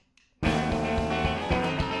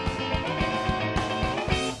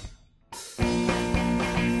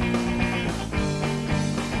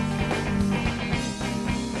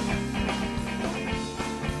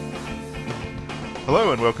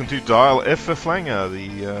Hello and welcome to Dial F for Flanger.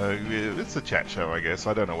 It's a chat show, I guess.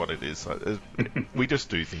 I don't know what it is. We just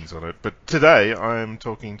do things on it. But today I'm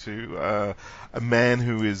talking to a man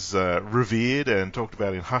who is revered and talked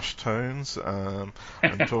about in hushed tones. I'm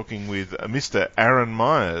talking with Mr. Aaron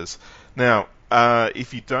Myers. Now,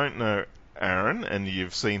 if you don't know Aaron, and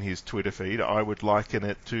you've seen his Twitter feed, I would liken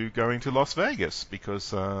it to going to Las Vegas, because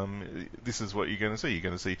this is what you're going to see. You're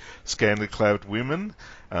going to see scantily-clad women,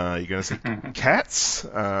 you're going to see cats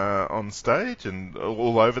on stage and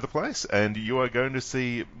all over the place, and you are going to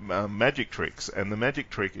see magic tricks. And the magic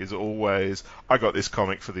trick is always, I got this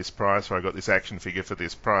comic for this price, or I got this action figure for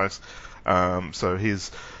this price. So his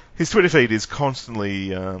Twitter feed is constantly,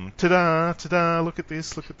 ta-da, ta-da, look at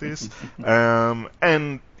this,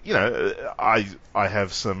 and you know, I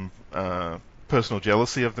have some personal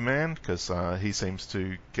jealousy of the man, because he seems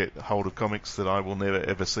to get hold of comics that I will never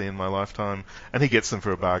ever see in my lifetime, and he gets them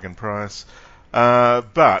for a bargain price.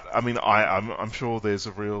 But I mean, I'm sure there's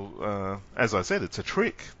a real, as I said, it's a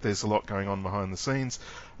trick. There's a lot going on behind the scenes.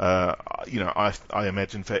 I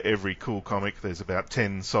imagine for every cool comic, there's about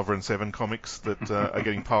 10 Sovereign 7 comics that are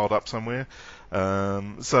getting piled up somewhere.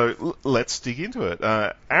 So let's dig into it.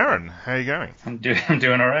 Aaron, how are you going? I'm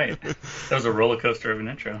doing all right. That was a roller coaster of an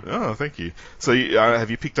intro. Oh, thank you. So have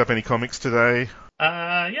you picked up any comics today?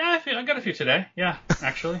 Yeah, I got a few today. Yeah,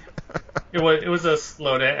 actually. It was a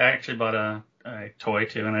slow day. I actually bought a toy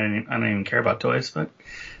too, and I don't even care about toys, but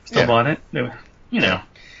still bought it.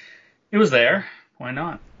 It was there. Why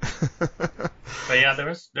not? But yeah,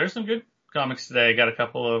 there's some good comics today. I got a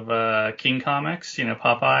couple of King comics,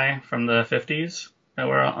 Popeye from the 50s that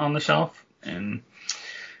were on the shelf, and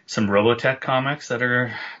some Robotech comics that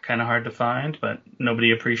are kind of hard to find, but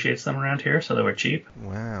nobody appreciates them around here, so they were cheap.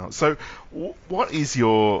 Wow. So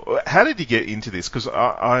how did you get into this? Because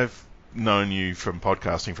I've known you from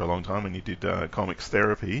podcasting for a long time, and you did comics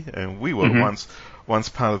therapy, and we were once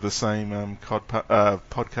part of the same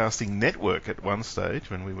podcasting network at one stage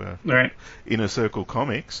when we were Inner Circle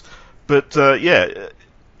Comics. But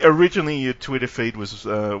originally your Twitter feed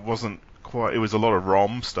wasn't quite. It was a lot of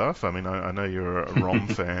ROM stuff. I mean, I know you're a ROM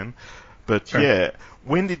fan, but sure.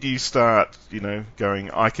 When did you start?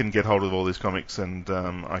 Going, I can get hold of all these comics, and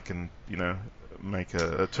I can, make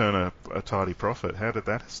turn a tidy profit. How did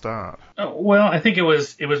that start? Well, I think it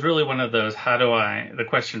was really one of those. The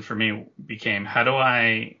question for me became, how do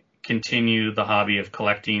I continue the hobby of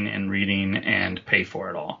collecting and reading and pay for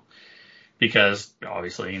it all? Because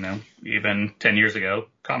obviously, even 10 years ago,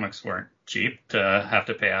 comics weren't cheap to have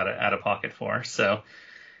to pay out of pocket for. So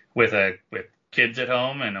with kids at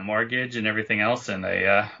home and a mortgage and everything else, and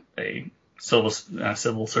a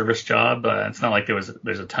civil service job, it's not like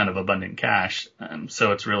there's a ton of abundant cash.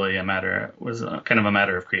 So it's really was kind of a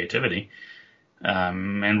matter of creativity,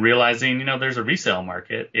 and realizing, there's a resale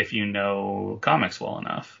market if you know comics well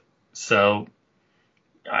enough. So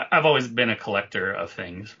I've always been a collector of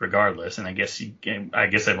things regardless. And I guess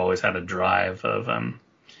I've always had a drive of,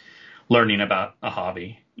 learning about a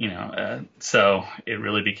hobby, so it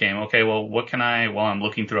really became, okay, well, while I'm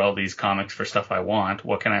looking through all these comics for stuff I want,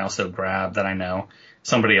 what can I also grab that I know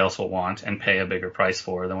somebody else will want and pay a bigger price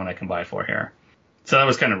for than what I can buy for here? So that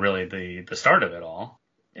was kind of really the start of it all.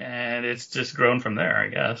 And it's just grown from there, I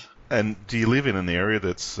guess. And do you live in an area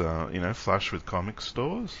that's, flush with comic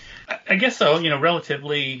stores? I guess so.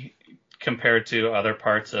 Relatively compared to other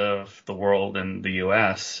parts of the world and the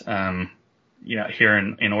U.S., here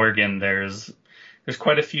in Oregon, there's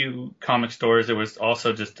quite a few comic stores. There was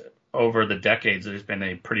also, just over the decades, there's been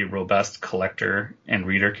a pretty robust collector and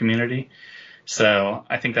reader community. So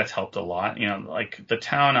I think that's helped a lot. Like the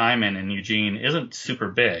town I'm in Eugene isn't super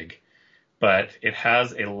big, but it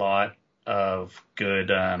has a lot of good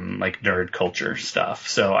nerd culture stuff.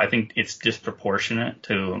 So I think it's disproportionate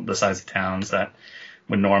to the size of towns that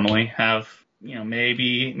would normally have,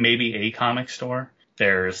 maybe a comic store.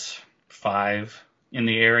 There's 5 in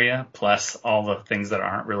the area, plus all the things that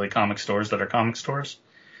aren't really comic stores that are comic stores,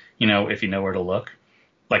 if you know where to look.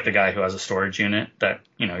 Like the guy who has a storage unit that,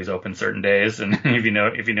 he's open certain days, and if you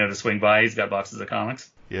know to swing by, he's got boxes of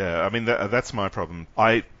comics. Yeah, I mean, that's my problem.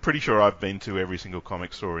 I'm pretty sure I've been to every single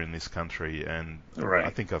comic store in this country, and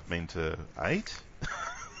I think I've been to 8.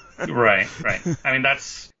 Right. I mean,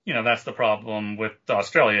 that's the problem with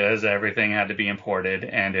Australia, is everything had to be imported,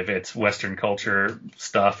 and if it's Western culture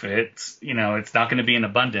stuff, it's not going to be in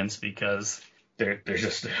abundance because there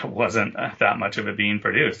just wasn't that much of it being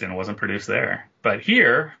produced, and it wasn't produced there. But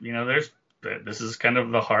here, this is kind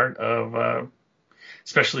of the heart of,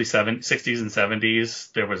 especially 60s and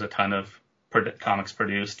 70s. There was a ton of comics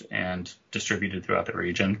produced and distributed throughout the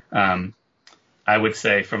region. I would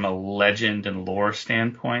say from a legend and lore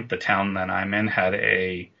standpoint, the town that I'm in had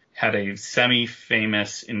a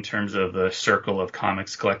semi-famous in terms of the circle of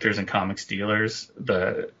comics collectors and comics dealers.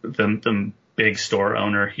 The big store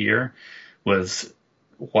owner here was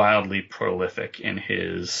wildly prolific in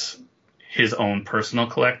his own personal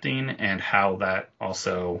collecting, and how that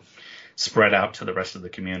also spread out to the rest of the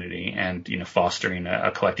community, and fostering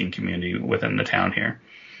a collecting community within the town here.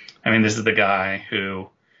 I mean, this is the guy who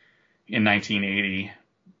in 1980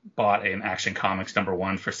 bought an Action Comics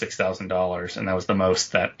 #1 for $6,000, and that was the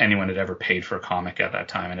most that anyone had ever paid for a comic at that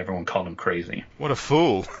time, and everyone called him crazy. What a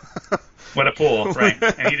fool! What a fool, right?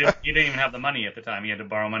 And he didn't even have the money at the time. He had to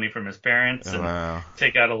borrow money from his parents and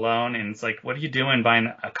take out a loan. And it's like, what are you doing buying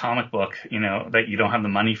a comic book, that you don't have the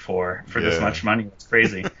money for this much money? It's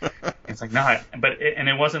crazy. It's like, no, and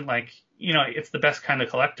it wasn't like, it's the best kind of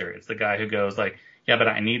collector. It's the guy who goes like, yeah, but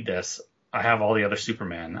I need this. I have all the other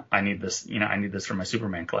Superman. I need this, I need this for my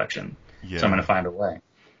Superman collection. Yeah. So I'm going to find a way.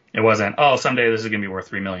 It wasn't, someday this is going to be worth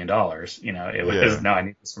 $3 million. It was, no, I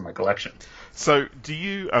need this for my collection. So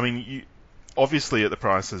you obviously at the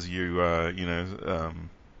prices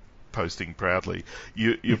posting proudly,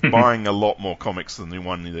 you're buying a lot more comics than the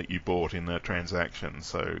one that you bought in that transaction.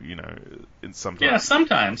 So, sometimes. Yeah,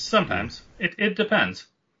 sometimes. It depends.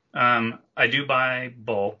 I do buy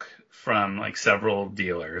bulk from like several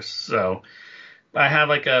dealers. So I have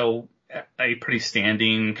like a pretty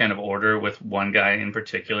standing kind of order with one guy in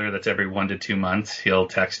particular that's every 1 to 2 months. He'll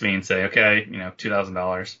text me and say, okay,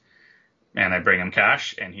 $2,000. And I bring him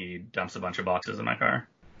cash, and he dumps a bunch of boxes in my car.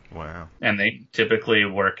 Wow. And they typically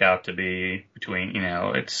work out to be between,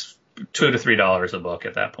 it's $2 to $3 a book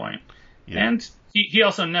at that point. Yeah. And he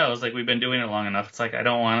also knows, like, we've been doing it long enough. It's like, I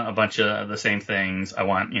don't want a bunch of the same things. I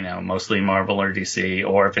want, mostly Marvel or DC,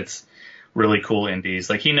 or if it's really cool indies.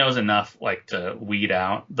 Like, he knows enough, like, to weed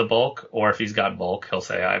out the bulk. Or if he's got bulk, he'll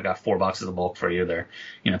say, I've got 4 boxes of bulk for you. They're,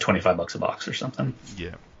 $25 a box or something.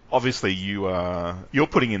 Yeah. Obviously, you're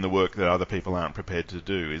putting in the work that other people aren't prepared to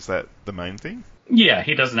do. Is that the main thing? Yeah,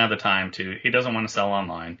 he doesn't have the time to. He doesn't want to sell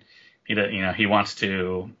online. He wants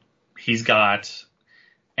to. He's got,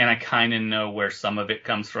 and I kind of know where some of it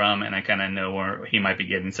comes from, and I kind of know where he might be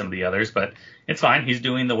getting some of the others. But it's fine. He's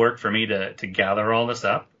doing the work for me to gather all this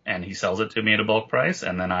up, and he sells it to me at a bulk price,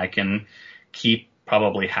 and then I can keep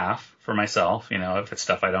probably half for myself. If it's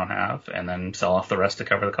stuff I don't have, and then sell off the rest to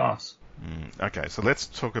cover the costs. Okay, so let's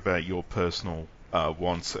talk about your personal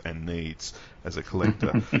wants and needs as a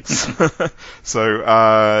collector. So,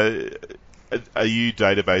 are you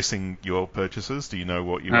databasing your purchases? Do you know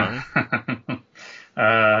what you own?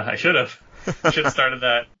 I should have. Should have started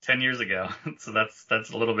that 10 years ago. So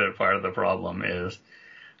that's a little bit of part of the problem is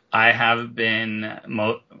I have been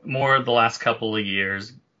more the last couple of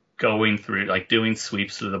years going through, like doing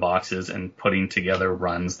sweeps through the boxes and putting together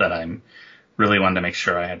runs that I'm really wanted to make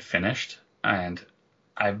sure I had finished. And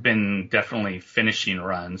I've been definitely finishing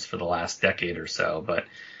runs for the last decade or so, but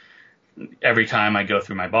every time I go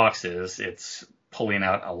through my boxes, it's pulling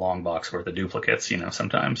out a long box worth of duplicates,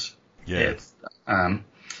 sometimes. Yeah.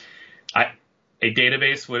 A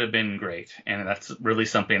database would have been great, and that's really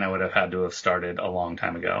something I would have had to have started a long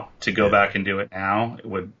time ago. To go back and do it now, it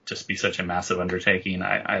would just be such a massive undertaking.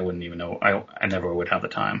 I wouldn't even know. I never would have the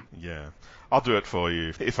time. Yeah. I'll do it for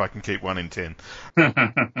you if I can keep 1 in 10.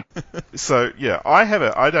 So yeah, I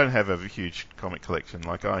don't have a huge comic collection.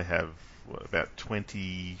 Like I have about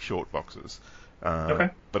 20 short boxes. Okay.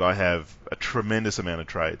 But I have a tremendous amount of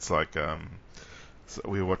trades. Like so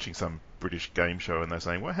we were watching some British game show, and they're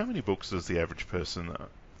saying, well, how many books does the average person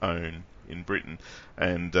own in Britain?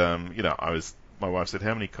 And my wife said,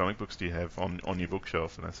 how many comic books do you have on your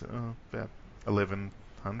bookshelf? And I said, about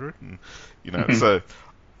 1,100. And so.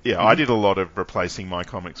 Yeah, I did a lot of replacing my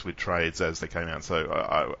comics with trades as they came out.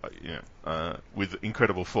 So, with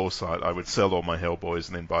incredible foresight, I would sell all my Hellboys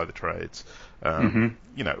and then buy the trades.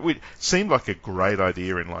 It seemed like a great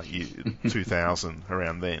idea in like 2000,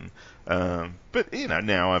 around then. But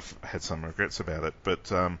now I've had some regrets about it.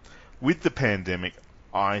 But with the pandemic,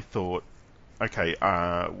 I thought, okay,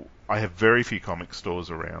 I have very few comic stores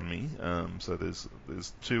around me. So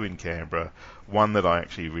there's 2 in Canberra, one that I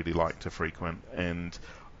actually really like to frequent, and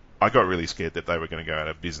I got really scared that they were going to go out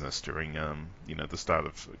of business during, the start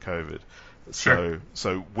of COVID. Sure.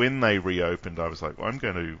 So when they reopened, I was like, well, I'm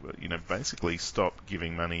going to, basically stop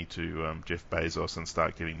giving money to Jeff Bezos and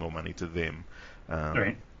start giving more money to them.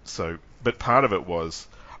 Right. So, but part of it was,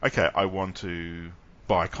 okay, I want to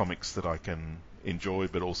buy comics that I can enjoy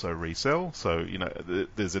but also resell. So,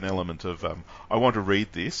 there's an element of, I want to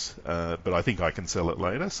read this, but I think I can sell it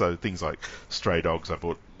later. So things like Stray Dogs, I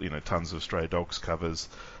bought, tons of Stray Dogs covers.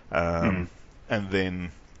 and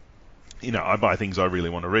then, I buy things I really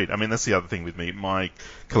want to read. I mean, that's the other thing with me. My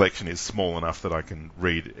collection is small enough that I can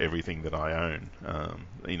read everything that I own.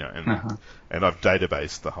 And I've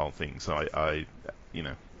databased the whole thing. So I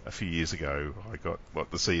a few years ago, I got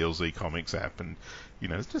the CLZ Comics app, and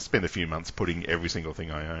just spent a few months putting every single thing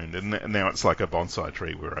I owned, and now it's like a bonsai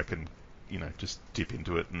tree where I can just dip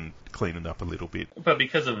into it and clean it up a little bit. But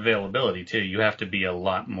because of availability too, you have to be a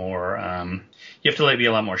lot more. You have to be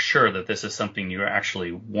a lot more sure that this is something you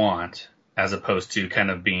actually want, as opposed to kind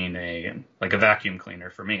of being a vacuum cleaner.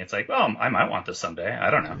 For me, it's like, well, I might want this someday. I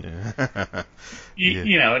don't know.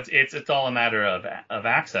 Yeah. It's all a matter of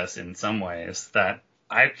access in some ways. That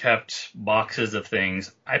I've kept boxes of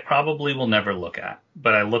things I probably will never look at,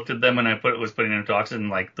 but I looked at them when I was putting into boxes, and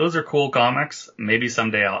like, those are cool comics. Maybe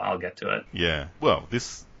someday I'll get to it. Yeah. Well,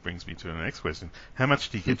 this brings me to the next question. How much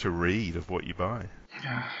do you get to read of what you buy?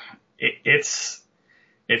 It's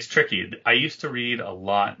tricky. I used to read a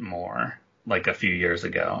lot more like a few years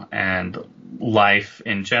ago, and life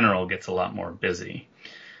in general gets a lot more busy.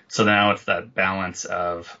 So now it's that balance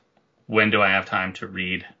of, when do I have time to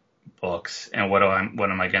read books, and what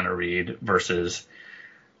am I going to read, versus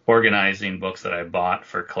organizing books that I bought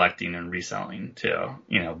for collecting and reselling too,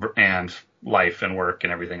 and life and work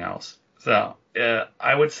and everything else. So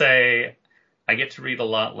I would say I get to read a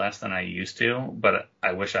lot less than I used to, but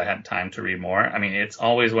I wish I had time to read more. I mean, it's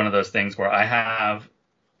always one of those things where I have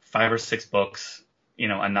 5 or 6 books,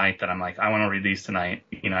 a night that I'm like, I want to read these tonight,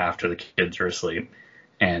 after the kids are asleep,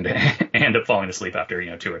 and end up falling asleep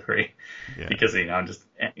after, 2 or 3, because, I'm just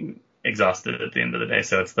exhausted at the end of the day.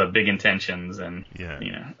 So it's the big intentions and,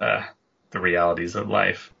 the realities of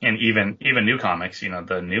life. And even new comics,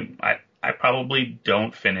 I probably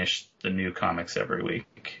don't finish the new comics every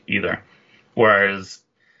week either. Whereas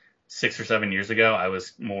 6 or 7 years ago, I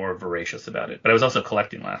was more voracious about it. But I was also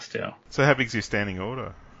collecting last too. So how big's your standing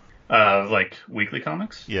order? Like weekly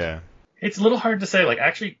comics? Yeah. It's a little hard to say. Like, I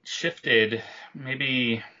actually shifted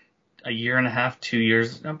maybe a year and a half, 2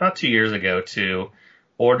 years, about 2 years ago, to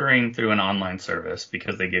ordering through an online service,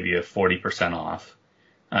 because they give you 40% off,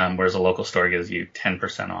 whereas a local store gives you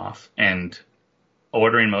 10% off. And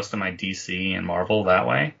ordering most of my DC and Marvel that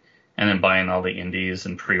way, and then buying all the indies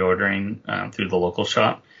and pre-ordering through the local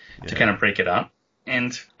shop to kind of break it up.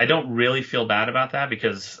 And I don't really feel bad about that,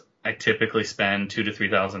 because I typically spend $2,000 to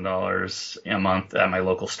 $3,000 a month at my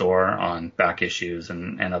local store on back issues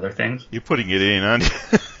and other things. You're putting it in, aren't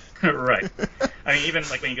you? Right. I mean, even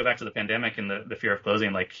like when you go back to the pandemic and the fear of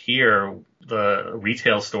closing, like here, the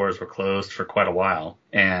retail stores were closed for quite a while,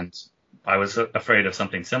 and I was afraid of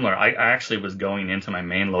something similar. I actually was going into my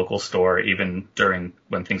main local store even during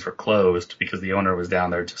when things were closed, because the owner was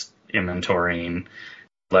down there just inventorying,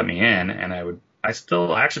 let me in, and I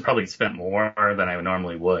actually probably spent more than I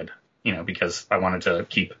normally would, because I wanted to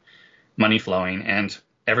keep money flowing, and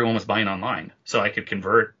everyone was buying online. So I could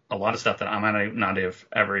convert a lot of stuff that I might not have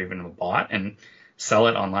ever even bought and sell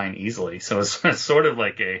it online easily. So it's sort of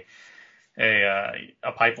like a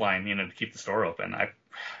pipeline, to keep the store open.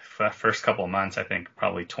 For the first couple of months, I think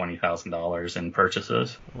probably $20,000 in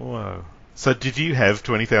purchases. Whoa. So did you have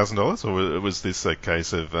 $20,000, or was this a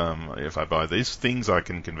case of, if I buy these things, I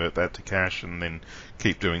can convert that to cash and then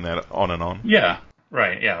keep doing that on and on? Yeah,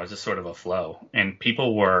 right. Yeah, it was just sort of a flow. And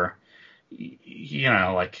people were,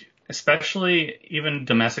 like, especially even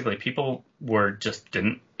domestically, people were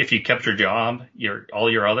if you kept your job, all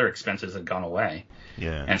your other expenses had gone away.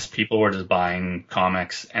 Yeah. And people were just buying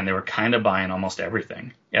comics, and they were kind of buying almost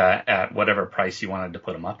everything at whatever price you wanted to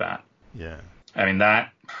put them up at. Yeah. I mean,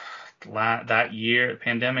 that year,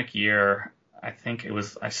 pandemic year, I think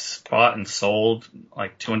I bought and sold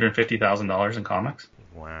like $250,000 in comics.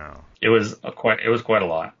 Wow. It was quite a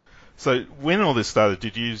lot. So when all this started,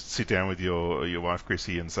 did you sit down with your wife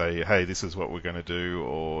Chrissy and say, "Hey, this is what we're going to do,"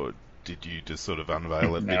 or did you just sort of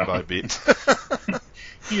unveil it bit by bit?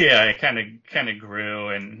 Yeah, it kind of grew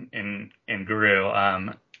and grew.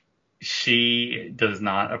 She does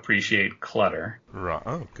not appreciate clutter. Right.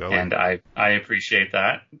 Oh, God. And I appreciate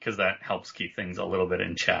that, because that helps keep things a little bit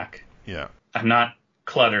in check. Yeah. I'm not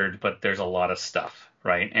cluttered, but there's a lot of stuff,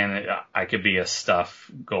 right? And I could be a stuff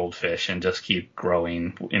goldfish and just keep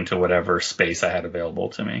growing into whatever space I had available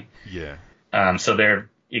to me. Yeah. So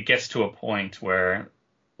it gets to a point where,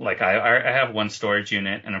 like, I have one storage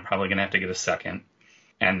unit, and I'm probably going to have to get a second.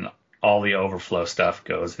 And all the overflow stuff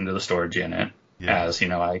goes into the storage unit. Yeah. As,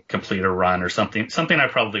 I complete a run or something I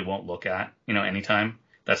probably won't look at, anytime.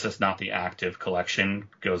 That's just not the active collection,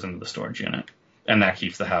 goes into the storage unit. And that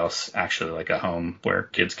keeps the house actually like a home where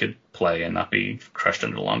kids could play and not be crushed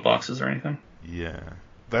into long boxes or anything. Yeah.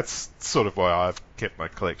 that's sort of why I've kept my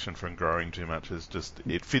collection from growing too much. Is just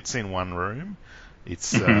it fits in one room.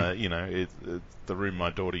 It's the room my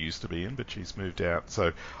daughter used to be in, but she's moved out,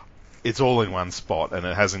 so it's all in one spot, and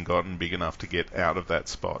it hasn't gotten big enough to get out of that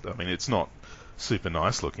spot. I mean, it's not super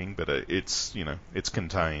nice looking, but it's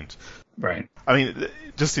contained. Right. I mean,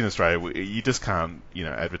 just in Australia, you just can't,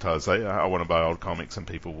 advertise, say, I want to buy old comics, and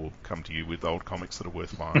people will come to you with old comics that are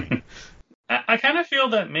worth buying. I kind of feel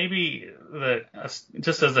that maybe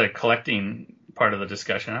just as a collecting part of the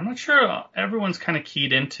discussion, I'm not sure everyone's kind of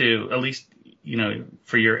keyed into, at least,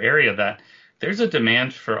 for your area, that there's a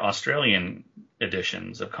demand for Australian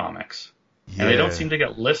editions of comics. Yeah. And they don't seem to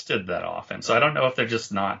get listed that often. So I don't know if they're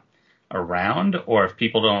just not around, or if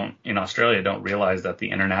people in Australia don't realize that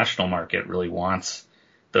the international market really wants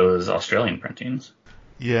those Australian printings.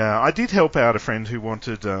 Yeah, I did help out a friend who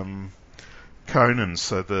wanted Conan,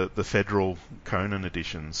 so the federal Conan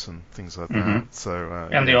editions and things like that. So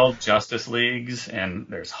the old Justice Leagues, and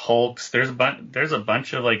there's Hulks. There's a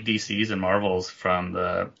bunch of like DCs and Marvels from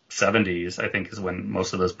the 70s. I think is when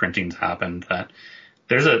most of those printings happened. That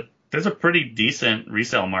there's a pretty decent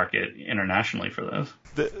resale market internationally for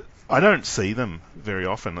those. I don't see them very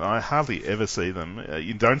often. I hardly ever see them.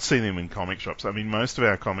 You don't see them in comic shops. I mean, most of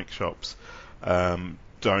our comic shops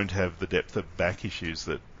don't have the depth of back issues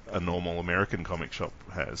that a normal American comic shop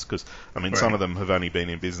has, because some of them have only been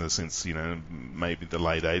in business since maybe the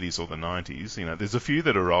late 80s or the 90s. There's a few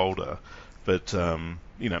that are older, but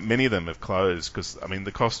many of them have closed because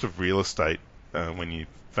the cost of real estate when you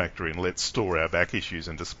factor in let's store our back issues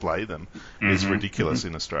and display them is ridiculous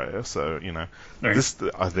in Australia. So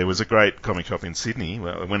there was a great comic shop in Sydney.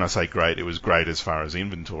 Well, when I say great, it was great as far as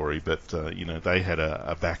inventory, but they had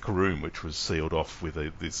a back room which was sealed off with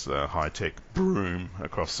this high-tech broom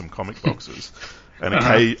across some comic boxes. And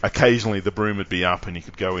occasionally the broom would be up and you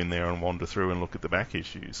could go in there and wander through and look at the back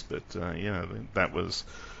issues. But that was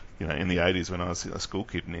in the 80s when I was a school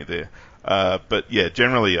kid near there. But yeah,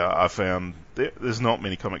 generally I found there's not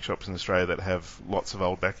many comic shops in Australia that have lots of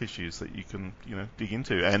old back issues that you can dig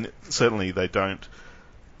into, and certainly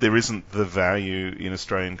there isn't the value in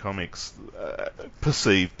Australian comics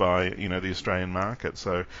perceived by the Australian market.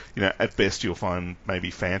 So at best you'll find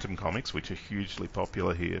maybe Phantom comics, which are hugely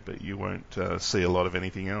popular here, but you won't see a lot of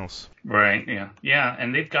anything else. Right. Yeah,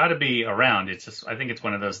 and they've got to be around. It's just, I think it's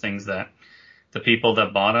one of those things that the people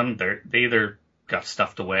that bought them, they either got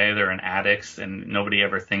stuffed away, they're in attics, and nobody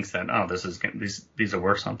ever thinks that, these are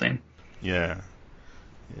worth something. Yeah.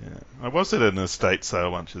 I was at an estate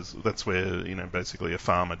sale once. That's where basically a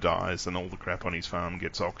farmer dies and all the crap on his farm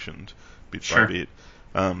gets auctioned bit by bit.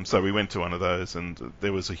 So we went to one of those, and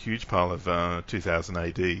there was a huge pile of 2000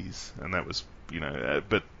 ADs, and that was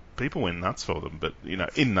but people went nuts for them. But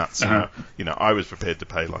in nuts, I was prepared to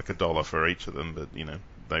pay like $1 for each of them, but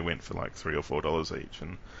they went for like $3 or $4 each,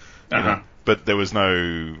 and but there was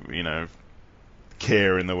no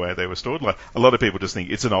care in the way they were stored. Like a lot of people just think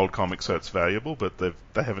it's an old comic, so it's valuable, but they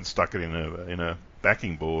haven't stuck it in a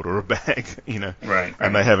backing board or a bag, right?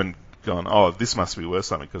 And they haven't gone, oh, this must be worth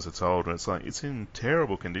something because it's old, and it's like it's in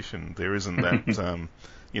terrible condition. There isn't that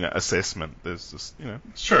assessment. There's just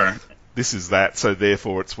sure, this is that, so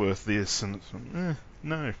therefore it's worth this, and it's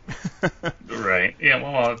no. Right. Yeah.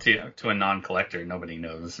 Well, to a non-collector, nobody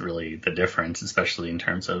knows really the difference, especially in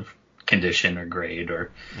terms of condition or grade or.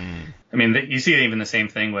 You see even the same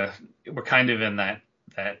thing we're kind of in that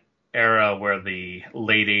era where the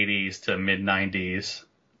late 80s to mid 90s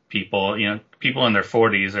people in their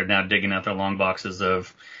 40s are now digging out their long boxes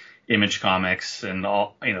of Image Comics and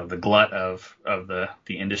all, the glut of the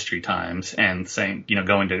industry times, and saying,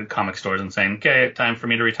 going to comic stores and saying, okay, time for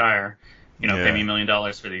me to retire. Pay me $1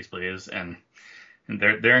 million for these, please. And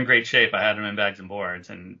they're in great shape. I had them in bags and boards,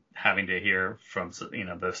 and having to hear from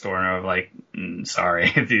the store owner like,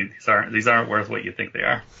 sorry, these aren't worth what you think they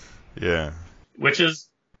are. Yeah. Which is,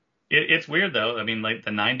 it's weird though. Like the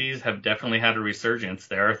 90s have definitely had a resurgence.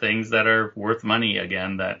 There are things that are worth money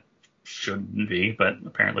again that shouldn't be, but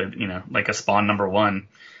apparently, like a Spawn #1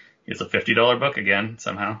 is a $50 book again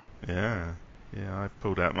somehow. Yeah. Yeah, I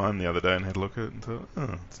pulled out mine the other day and had a look at it and thought,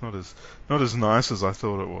 oh, it's not as nice as I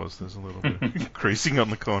thought it was. There's a little bit of creasing on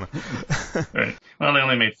the corner. Right. Well, they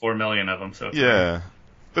only made 4 million of them, so. Yeah.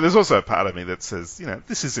 But there's also a part of me that says,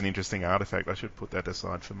 this is an interesting artifact. I should put that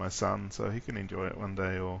aside for my son so he can enjoy it one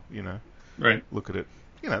day, or, right. Look at it.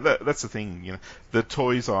 That's the thing. The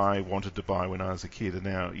toys I wanted to buy when I was a kid are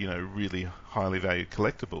now, really highly valued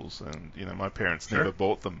collectibles, and my parents never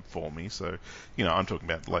bought them for me. So, I'm talking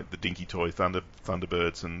about like the dinky toy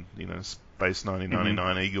Thunderbirds and Space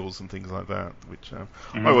 1999 Eagles and things like that, which I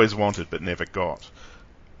always wanted but never got.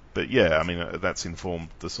 But yeah, I mean, that's informed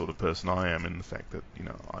the sort of person I am in the fact that,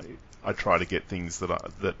 I try to get things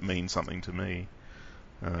that mean something to me.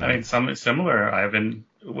 I mean, something similar.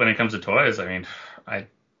 When it comes to toys, I mean,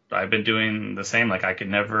 I've been doing the same. Like I could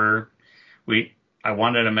never, I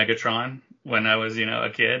wanted a Megatron when I was, a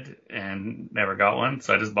kid and never got one.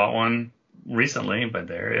 So I just bought one recently, but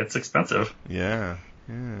it's expensive. Yeah.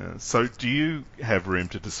 Yeah. So do you have room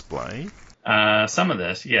to display? Some of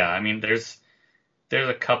this, yeah. I mean, there's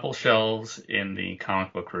a couple shelves in the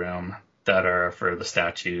comic book room that are for the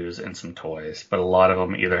statues and some toys, but a lot of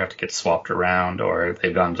them either have to get swapped around or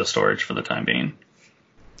they've gone to storage for the time being.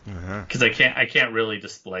 Because I can't really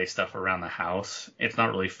display stuff around the house. It's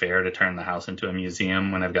not really fair to turn the house into a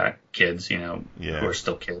museum when I've got kids, who are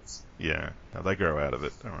still kids. Yeah, no, they grow out of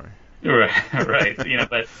it, don't worry. Right.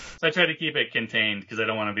 But so I try to keep it contained because I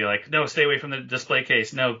don't want to be like, no, stay away from the display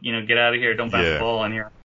case. No, get out of here. Don't bounce the ball in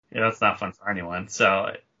here. That's not fun for anyone.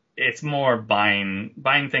 So it's more buying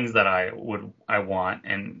things that I want,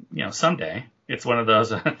 and someday it's one of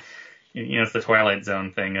those. It's the Twilight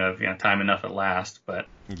Zone thing of time enough at last. But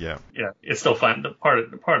yeah, it's still fun. The part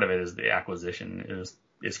of it is the acquisition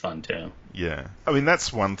is fun too. Yeah, I mean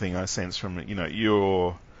that's one thing I sense from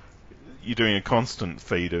you're doing a constant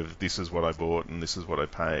feed of this is what I bought and this is what I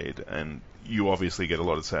paid, and you obviously get a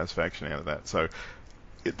lot of satisfaction out of that. So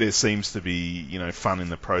there seems to be, fun in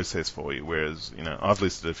the process for you, whereas, I've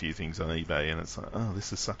listed a few things on eBay and it's like, oh,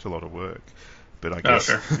 this is such a lot of work. But I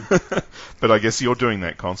guess, but I guess you're doing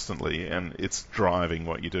that constantly and it's driving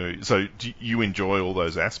what you do. So do you enjoy all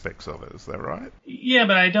those aspects of it? Is that right? Yeah,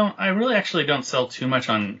 but I really actually don't sell too much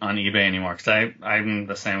on eBay anymore because I'm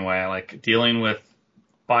the same way. I like dealing with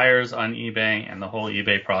buyers on eBay, and the whole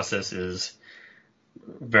eBay process is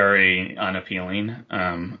very unappealing.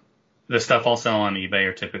 The stuff I'll sell on eBay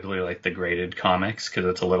are typically like the graded comics because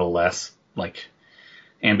it's a little less like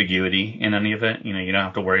ambiguity in any of it. You don't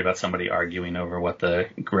have to worry about somebody arguing over what the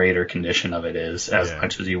grade or condition of it is as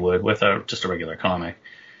much as you would with just a regular comic.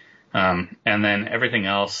 And then everything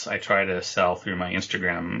else I try to sell through my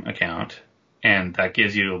Instagram account. And that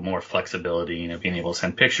gives you more flexibility, being able to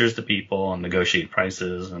send pictures to people and negotiate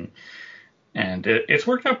prices. And it's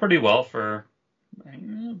worked out pretty well for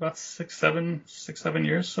about six, seven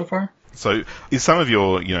years so far. So is some of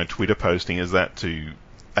your, Twitter posting, is that to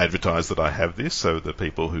advertise that I have this so the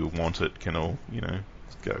people who want it can all,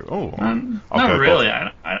 go, oh, not really.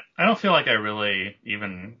 I don't feel like I really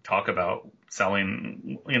even talk about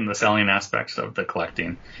selling in the selling aspects of the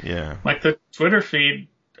collecting. Yeah. Like the Twitter feed,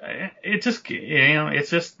 it's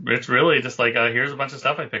really just like, here's a bunch of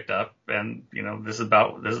stuff I picked up and, this is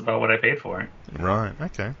about what I paid for it. Right.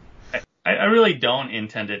 Okay. I really don't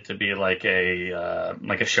intend it to be like a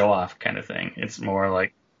show off kind of thing. It's more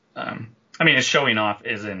like, it's showing off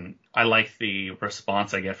as in, I like the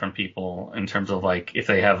response I get from people in terms of like, if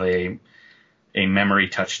they have a memory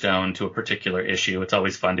touchstone to a particular issue, it's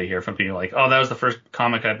always fun to hear from people like, oh, that was the first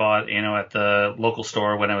comic I bought, at the local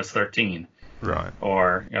store when I was 13. Right.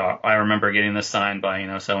 Or, I remember getting this signed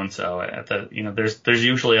by, so-and-so at the, there's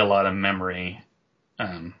usually a lot of memory,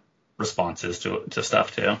 responses to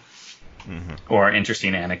stuff too. Mm-hmm. Or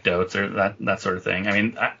interesting anecdotes or that sort of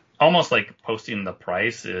thing. Almost like posting the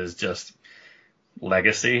price is just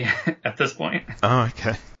legacy at this point. Oh,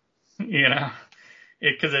 okay.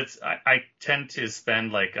 Because I tend to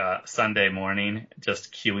spend like Sunday morning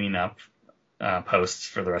just queuing up posts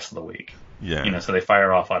for the rest of the week. Yeah. So they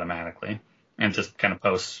fire off automatically and just kind of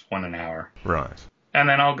post one an hour. Right. And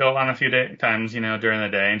then I'll go on a few times, during the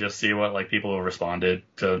day and just see what like people have responded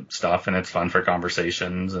to stuff, and it's fun for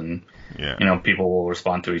conversations, and people will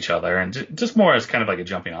respond to each other, and just more as kind of like a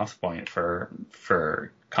jumping off point for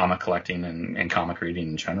comic collecting and comic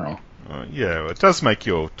reading in general. It does make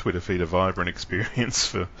your Twitter feed a vibrant experience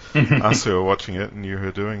for us who are watching it and you who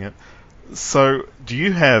are doing it. So, do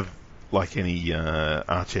you have like any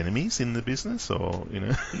arch enemies in the business, or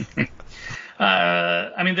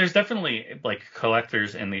there's definitely like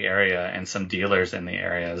collectors in the area and some dealers in the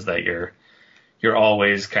areas that you're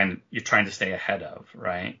always you're trying to stay ahead of,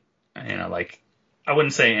 right? Like I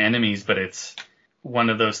wouldn't say enemies, but it's one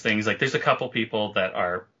of those things. Like there's a couple people that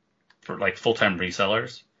are for like full-time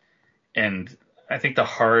resellers, and I think the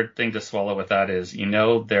hard thing to swallow with that is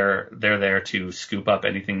they're there to scoop up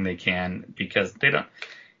anything they can because they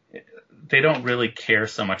don't really care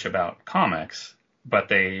so much about comics, but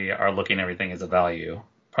they are looking at everything as a value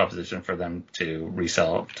proposition for them to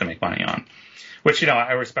resell to make money on, which,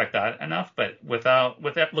 I respect that enough, but without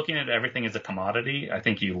looking at everything as a commodity, I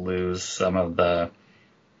think you lose some of the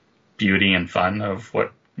beauty and fun of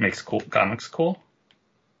what makes comics cool.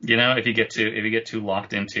 if you get too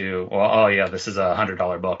locked into, well, oh yeah, this is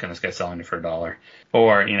 $100 book and this guy's selling it for $1,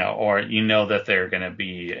 or that they're going to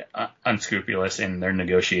be unscrupulous in their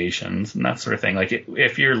negotiations and that sort of thing. Like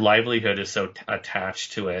if your livelihood is so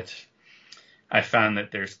attached to it, I found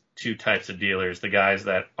that there's two types of dealers: the guys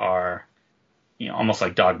that are, almost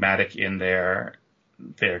like dogmatic in they're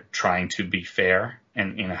trying to be fair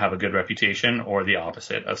and have a good reputation, or the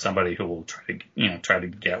opposite of somebody who will try to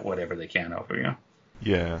get whatever they can over you.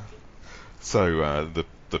 Yeah. So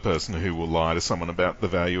the person who will lie to someone about the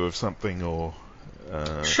value of something, or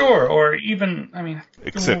sure, or even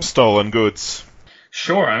accept stolen goods.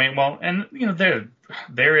 Sure, and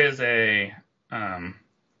there is a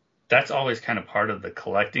that's always kind of part of the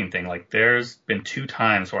collecting thing. Like there's been 2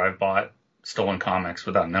 times where I've bought stolen comics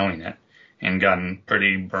without knowing it and gotten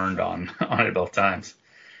pretty burned on it both times.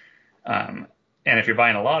 And if you're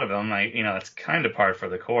buying a lot of them, it's kind of par for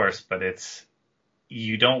the course, but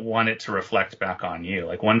you don't want it to reflect back on you.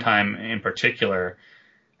 Like one time in particular,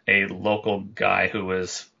 a local guy who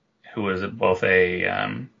was both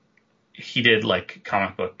he did like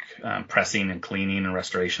comic book pressing and cleaning and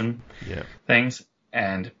restoration things,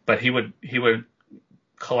 but he would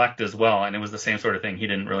collect as well, and it was the same sort of thing. He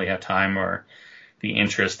didn't really have time or the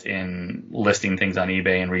interest in listing things on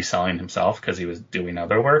eBay and reselling himself because he was doing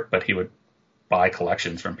other work, but he would buy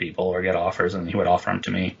collections from people or get offers, and he would offer them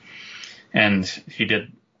to me. And he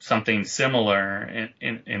did something similar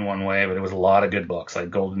in one way, but it was a lot of good books,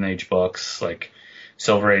 like Golden Age books, like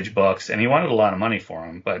Silver Age books, and he wanted a lot of money for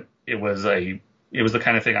them. But it was the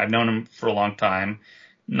kind of thing. I've known him for a long time,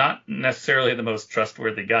 not necessarily the most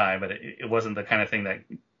trustworthy guy, but it wasn't the kind of thing that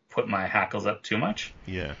put my hackles up too much.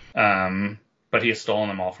 Yeah. But he had stolen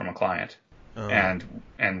them all from a client, and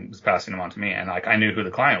was passing them on to me. And like I knew who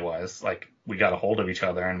the client was. Like we got a hold of each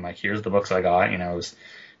other, and like here's the books I got. It was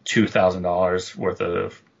 $2,000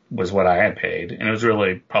 worth was what I had paid, and it was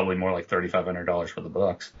really probably more like $3,500 for the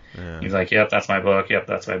books. Yeah. He's like, "Yep, that's my book. Yep,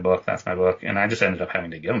 that's my book. That's my book." And I just ended up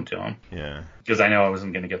having to give them to him. Yeah. Because I know I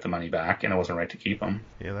wasn't going to get the money back, and it wasn't right to keep them.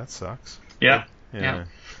 Yeah, that sucks. Yeah.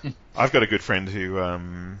 I've got a good friend who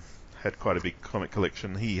had quite a big comic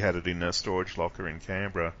collection. He had it in a storage locker in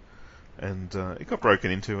Canberra, and it got broken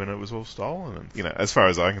into, and it was all stolen. And as far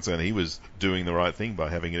as I'm concerned, he was doing the right thing by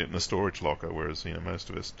having it in a storage locker, whereas most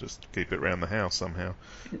of us just keep it around the house somehow.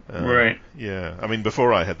 Right. Yeah.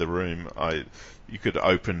 Before I had the room, you could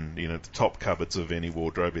open the top cupboards of any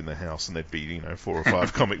wardrobe in the house, and there'd be 4 or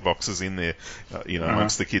 5 comic boxes in there,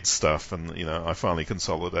 amongst the kids' stuff. And I finally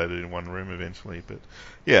consolidated in one room eventually. But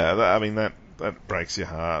yeah, that breaks your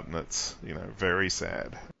heart, and it's very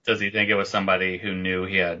sad. Does he think it was somebody who knew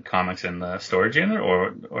he had comics in the storage unit,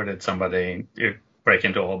 or did somebody break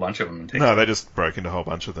into a whole bunch of them? No, they just broke into a whole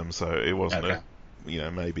bunch of them, so it wasn't okay.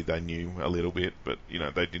 Maybe they knew a little bit, but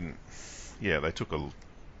they didn't. Yeah, they took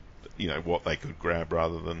what they could grab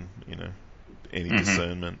rather than any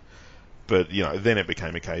discernment. But then it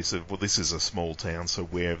became a case of, well, this is a small town, so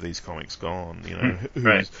where have these comics gone?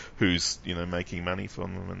 Who's making money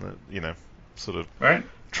from them, and sort of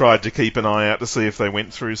tried to keep an eye out to see if they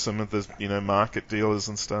went through some of the market dealers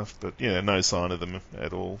and stuff, but no sign of them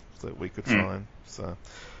at all that we could find. So,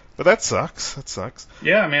 but that sucks.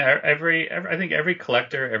 Yeah, I think every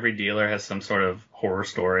collector, every dealer has some sort of horror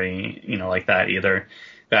story, like that, either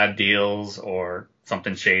bad deals or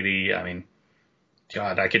something shady.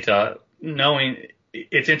 God, I could tell. Knowing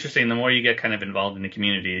it's interesting. The more you get kind of involved in the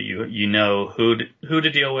community, you know who to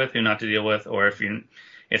deal with, who not to deal with, or if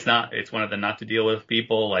it's one of the not to deal with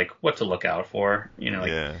people, like what to look out for.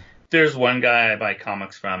 There's one guy I buy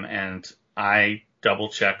comics from, and I double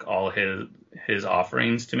check all his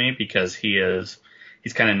offerings to me, because he's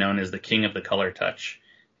kind of known as the king of the color touch,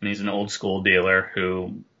 and he's an old school dealer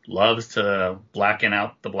who loves to blacken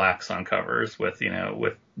out the blacks on covers with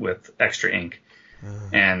extra ink.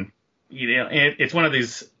 And it's one of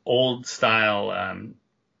these old style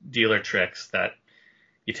dealer tricks that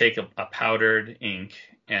you take a powdered ink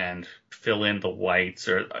and fill in the whites,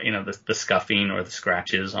 or the scuffing or the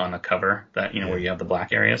scratches on the cover that where you have the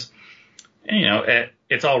black areas. And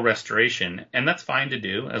it's all restoration, and that's fine to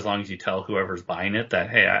do as long as you tell whoever's buying it that,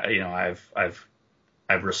 hey,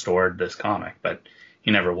 I've restored this comic, but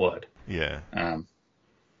he never would. Yeah.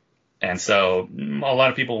 And so a lot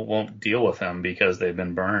of people won't deal with them because they've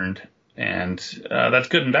been burned, and that's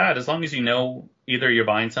good and bad. As long as either you're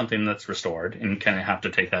buying something that's restored, and you kind of have to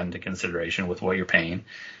take that into consideration with what you're paying,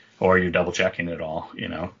 or you're double checking it all.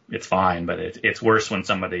 It's fine, but it's worse when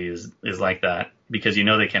somebody is like that, because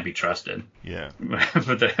they can't be trusted. Yeah.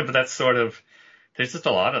 but that's sort of, there's just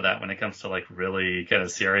a lot of that when it comes to like really kind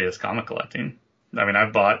of serious comic collecting.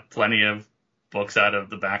 I've bought plenty of books out of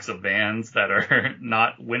the backs of vans that are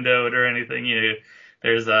not windowed or anything.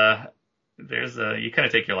 There's a you kind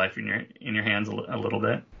of take your life in your hands a little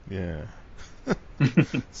bit. Yeah.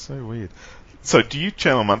 So weird. So do you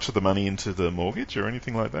channel much of the money into the mortgage or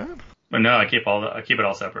anything like that? But no, I keep it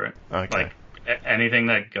all separate. Okay. Like anything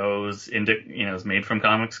that goes into, is made from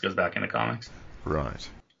comics goes back into comics. Right.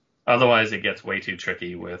 Otherwise, it gets way too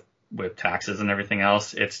tricky with taxes and everything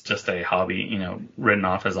else. It's just a hobby, written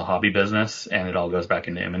off as a hobby business, and it all goes back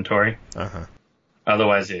into inventory. Uh-huh.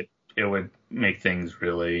 Otherwise, it would make things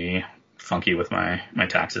really funky with my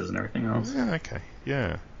taxes and everything else. Yeah, okay.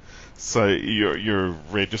 Yeah. So you're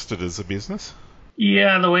registered as a business?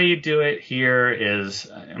 Yeah, the way you do it here is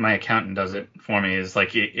my accountant does it for me. Is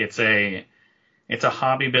like it's a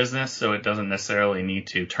hobby business, so it doesn't necessarily need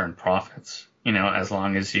to turn profits. As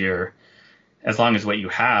long as what you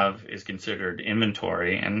have is considered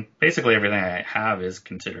inventory, and basically everything I have is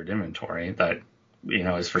considered inventory that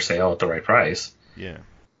is for sale at the right price. Yeah.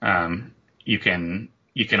 You can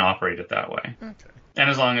operate it that way. Okay. And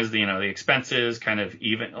as long as the expenses kind of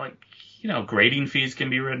even, like, grading fees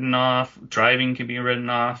can be written off, driving can be written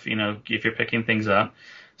off, if you're picking things up.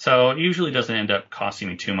 So it usually doesn't end up costing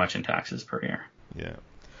me too much in taxes per year. Yeah.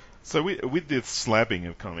 So with this slabbing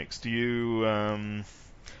of comics, do you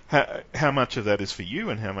how much of that is for you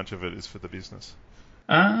and how much of it is for the business?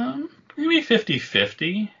 Maybe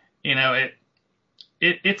 50-50.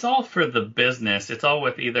 It's all for the business. It's all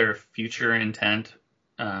with either future intent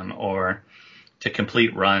or to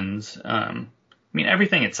complete runs.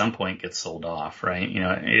 Everything at some point gets sold off, right?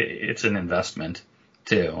 It's an investment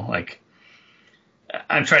too. Like,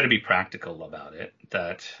 I'm trying to be practical about it.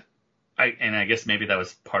 I guess maybe that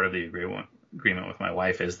was part of the agreement with my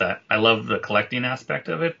wife, is that I love the collecting aspect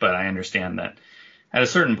of it, but I understand that at a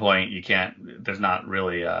certain point there's not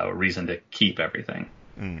really a reason to keep everything.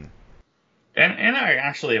 Mm. And I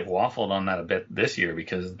actually have waffled on that a bit this year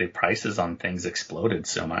because the prices on things exploded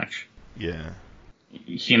so much. Yeah.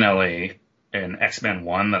 An X-Men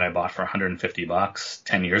 1 that I bought for $150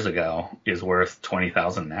 10 years ago is worth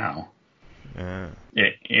 $20,000 now. Yeah.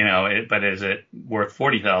 But is it worth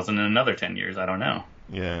 $40,000 in another 10 years? I don't know.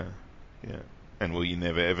 Yeah. Yeah. And will you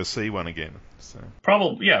never ever see one again? So.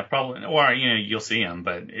 Probably. Or, you'll see them,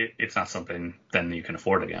 but it's not something then you can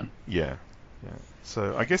afford again. Yeah. Yeah.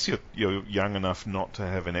 So I guess you're young enough not to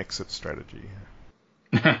have an exit strategy.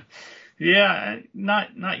 Yeah,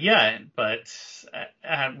 not yet, but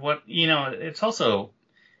it's also,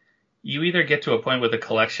 you either get to a point with a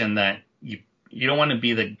collection that you don't want to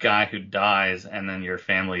be the guy who dies and then your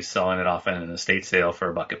family's selling it off in an estate sale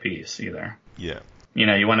for $1 a piece either. Yeah.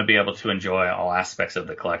 You want to be able to enjoy all aspects of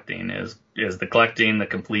the collecting, is the collecting, the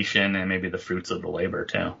completion, and maybe the fruits of the labor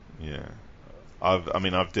too. Yeah. I've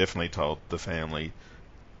definitely told the family,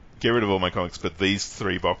 get rid of all my comics, but these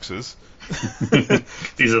 3 boxes.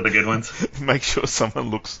 These are the good ones. Make sure someone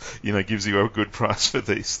gives you a good price for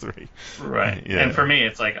these 3. Right. Yeah. And for me,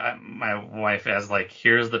 it's like my wife has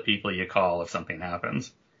here's the people you call if something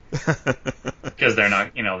happens. Because they're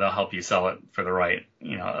not, they'll help you sell it for the right,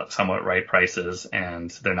 somewhat right prices, and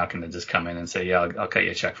they're not going to just come in and say, yeah, I'll cut you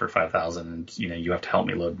a check for $5,000, and you have to help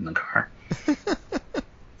me load in the car.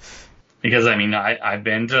 Because I've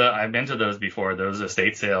been to those before, those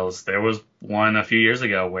estate sales. There was one a few years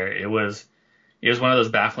ago where it was one of those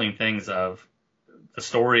baffling things of the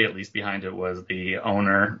story, at least behind it, was the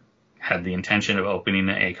owner had the intention of opening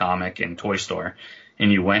a comic and toy store,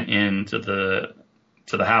 and you went into the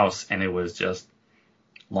house and it was just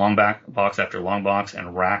long box after long box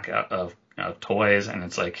and rack of toys, and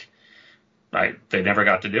it's like, they never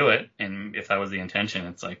got to do it. And if that was the intention,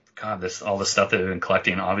 it's like, God, all this stuff that they've been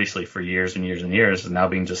collecting obviously for years and years and years is now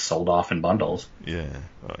being just sold off in bundles. Yeah,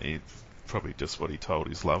 well, it's probably just what he told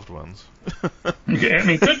his loved ones.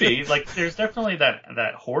 Could be. There's definitely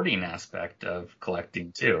that hoarding aspect of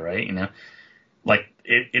collecting too, right?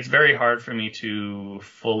 It's very hard for me to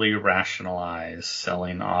fully rationalize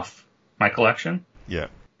selling off my collection. Yeah.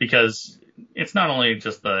 Because it's not only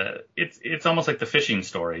just it's almost like the fishing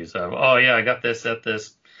stories of, oh yeah, I got this at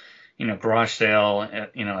this, garage sale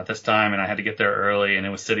at this time, and I had to get there early, and it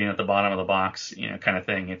was sitting at the bottom of the box, kind of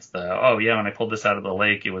thing. It's oh yeah, when I pulled this out of the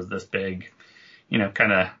lake, it was this big,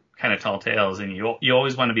 kind of tall tales, and you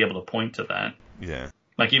always want to be able to point to that. Yeah.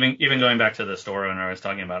 Like even going back to the store owner I was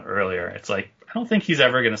talking about earlier, it's like, I don't think he's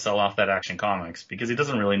ever going to sell off that Action Comics because he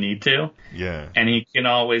doesn't really need to. Yeah. And he can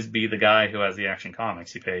always be the guy who has the Action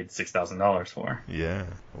Comics he paid $6,000 for. Yeah.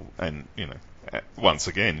 And, once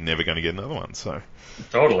again, never going to get another one, so.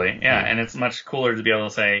 Totally, yeah. And it's much cooler to be able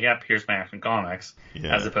to say, yep, here's my Action Comics,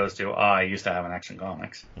 yeah. as opposed to, I used to have an Action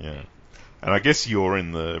Comics. Yeah. And I guess you're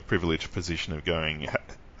in the privileged position of going,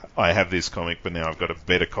 I have this comic, but now I've got a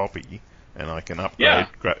better copy, and I can upgrade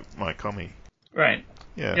my comic. Right.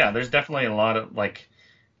 Yeah, there's definitely a lot of, like,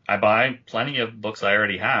 I buy plenty of books I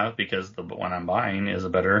already have because the one I'm buying is a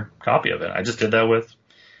better copy of it. I just did that with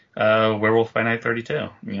Werewolf by Night 32.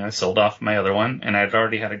 I sold off my other one, and I'd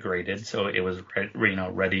already had it graded, so it was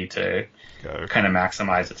ready to kind of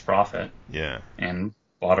maximize its profit. Yeah. And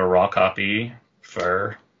bought a raw copy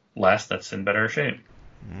for less that's in better shape.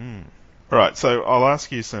 All right, so I'll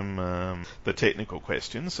ask you some the technical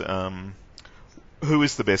questions. Who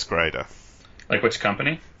is the best grader? Like which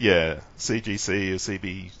company? Yeah, CGC or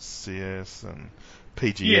CBCS and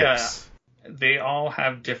PGX. Yeah, they all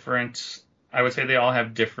have different. I would say they all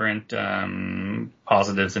have different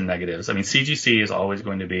positives and negatives. I mean, CGC is always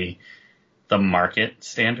going to be the market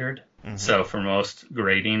standard. Mm-hmm. So for most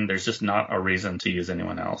grading, there's just not a reason to use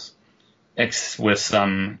anyone else, with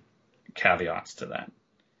some caveats to that.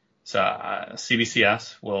 So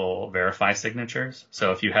CBCS will verify signatures.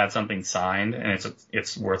 So if you had something signed and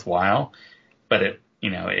it's worthwhile, but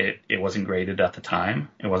it wasn't graded at the time,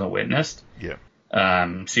 it wasn't witnessed. Yeah.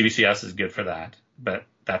 CBCS is good for that, but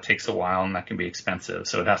that takes a while and that can be expensive.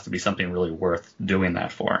 So it has to be something really worth doing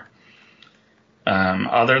that for.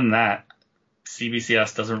 Other than that,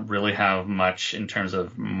 CBCS doesn't really have much in terms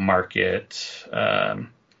of market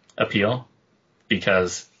appeal,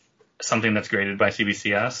 because something that's graded by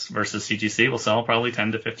CBCS versus CGC will sell probably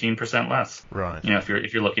 10 to 15% less. Right. If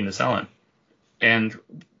you're looking to sell it. And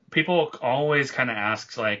people always kind of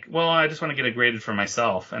ask, like, well, I just want to get it graded for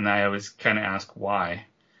myself. And I always kind of ask why.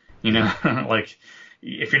 Like,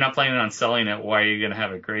 if you're not planning on selling it, why are you going to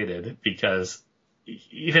have it graded? Because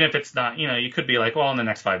even if it's not, you could be like, well, in the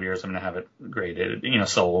next 5 years, I'm going to have it graded,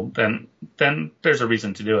 sold. Then there's a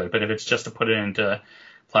reason to do it. But if it's just to put it into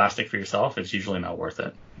plastic for yourself, it's usually not worth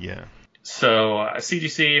it. Yeah. So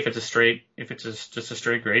CGC, if it's just a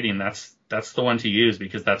straight grading, that's the one to use,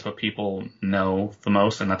 because that's what people know the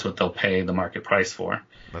most, and that's what they'll pay the market price for.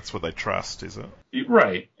 That's what they trust, is it?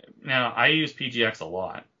 Right. Now, I use PGX a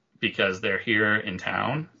lot because they're here in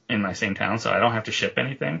town, in my same town, so I don't have to ship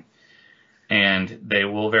anything. And they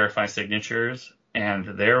will verify signatures,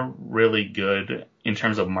 and they're really good in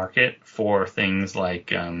terms of market for things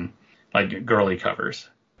like girly covers.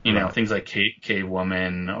 Right. Things like Cave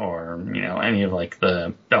Woman, or, any of like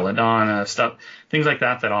the Belladonna stuff, things like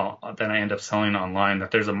that I end up selling online, that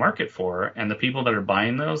there's a market for, and the people that are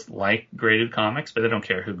buying those like graded comics, but they don't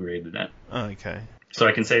care who graded it. Okay. So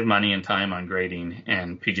I can save money and time on grading,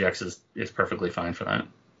 and PGX is perfectly fine for that.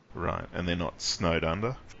 Right, and they're not snowed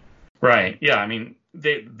under? Right, yeah, I mean,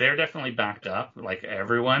 they're definitely backed up, like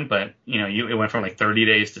everyone, but, it went from like 30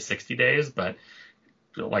 days to 60 days, but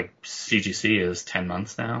like CGC is 10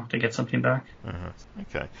 months now to get something back.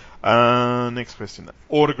 Okay. Next question.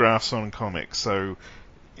 Autographs on comics. So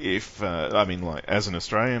if, as an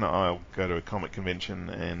Australian, I'll go to a comic convention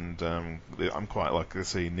and I'm quite likely to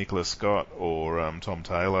see Nicholas Scott or Tom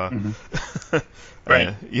Taylor. Mm-hmm.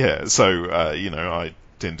 Right. Yeah, so, I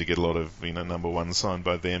tend to get a lot of, number one signed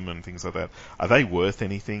by them and things like that. Are they worth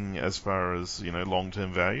anything as far as,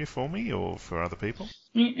 long-term value for me or for other people?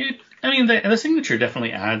 The signature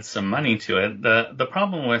definitely adds some money to it. The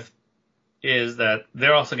problem is that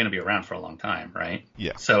they're also going to be around for a long time, right?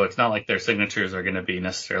 Yeah. So it's not like their signatures are going to be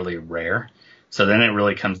necessarily rare. So then it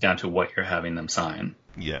really comes down to what you're having them sign.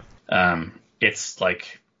 Yeah. It's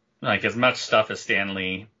like as much stuff as Stan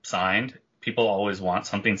Lee signed, people always want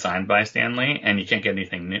something signed by Stan Lee, and you can't get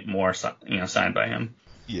anything more, signed by him.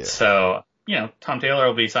 Yeah. So, Tom Taylor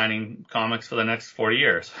will be signing comics for the next 40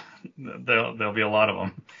 years. There'll be a lot of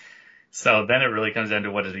them. So then it really comes down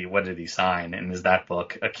to what did he sign, and is that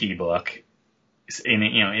book a key book? In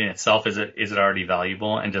itself, is it already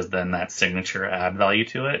valuable, and does then that signature add value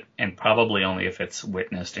to it? And probably only if it's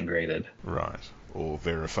witnessed and graded. Right, or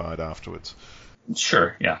verified afterwards.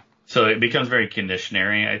 Sure, yeah. So it becomes very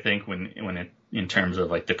conditionary, I think, when it, in terms of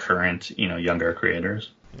like the current, younger creators.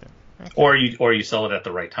 Yeah. Okay. Or you sell it at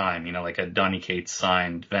the right time, like a Donny Cates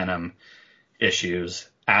signed Venom issues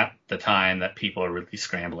at the time that people are really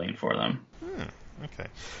scrambling for them. Okay.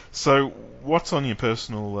 So what's on your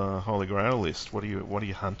personal Holy Grail list? What are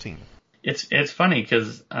you hunting? It's funny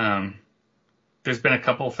because there's been a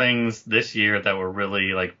couple things this year that were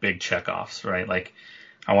really like big checkoffs, right? Like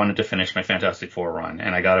I wanted to finish my Fantastic Four run,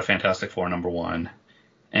 and I got a Fantastic Four #1,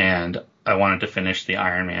 and I wanted to finish the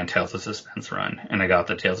Iron Man Tales of Suspense run, and I got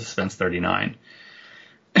the Tales of Suspense 39.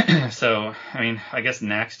 So, I guess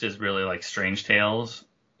next is really like Strange Tales,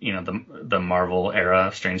 the Marvel era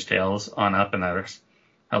of Strange Tales on up, and there's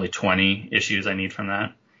probably 20 issues I need from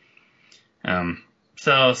that.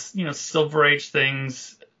 So, Silver Age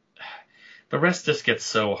things, the rest just gets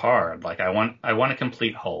so hard. Like I want to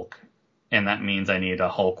complete Hulk, and that means I need a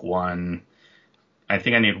Hulk 1. I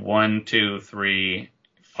think I need 1, 2, 3,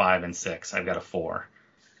 5, and 6. I've got a 4.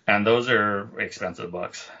 And those are expensive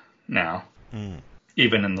books now.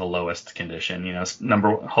 Even in the lowest condition.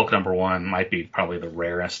 Hulk number 1 might be probably the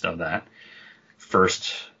rarest of that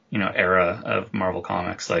first, era of Marvel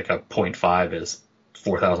Comics. Like a 0.5 is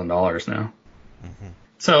 $4,000 now.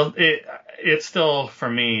 So it's still, for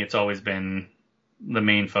me, it's always been the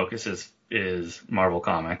main focus is Marvel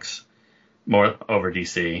Comics more over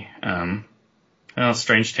DC.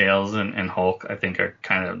 Strange Tales and Hulk, I think, are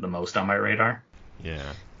kind of the most on my radar.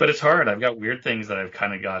 Yeah. But it's hard. I've got weird things that I've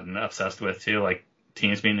kind of gotten obsessed with too, like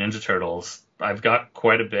Teenage Mutant Ninja Turtles. I've got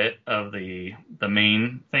quite a bit of the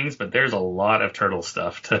main things, but there's a lot of turtle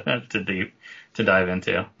stuff to dive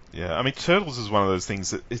into. Yeah, I mean, Turtles is one of those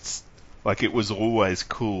things that it's like it was always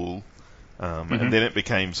cool, and then it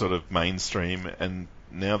became sort of mainstream, and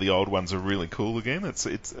now the old ones are really cool again.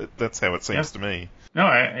 That's how it seems to me. No,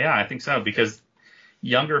 I think so, because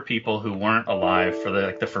younger people who weren't alive for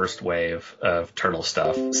the first wave of turtle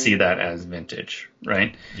stuff see that as vintage,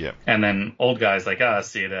 right? Yeah. And then old guys like us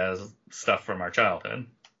see it as stuff from our childhood.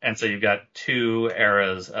 And so you've got two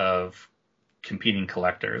eras of competing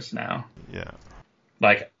collectors now. Yeah.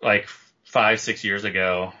 Like 5-6 years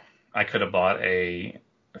ago, I could have bought a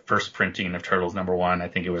first printing of Turtles #1. I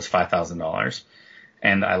think it was $5,000.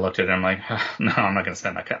 And I looked at it and I'm like, no, I'm not going to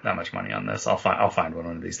spend that much money on this. I'll find one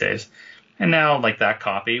of these days. And now, like, that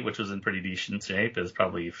copy, which was in pretty decent shape, is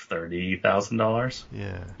probably $30,000.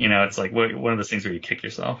 Yeah. It's like one of those things where you kick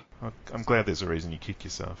yourself. I'm glad there's a reason you kick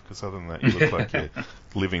yourself, because other than that, you look like you're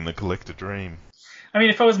living the collector dream. I mean,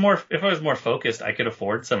 if I was more focused, I could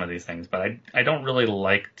afford some of these things, but I don't really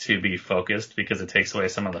like to be focused because it takes away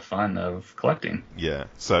some of the fun of collecting. Yeah.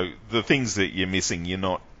 So the things that you're missing, you're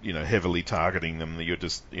not, heavily targeting them. You're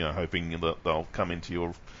just, hoping that they'll come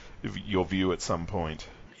into your view at some point.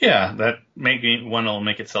 Yeah, that one will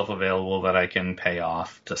make itself available that I can pay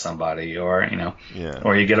off to somebody, or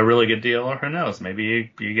or you get a really good deal, or who knows,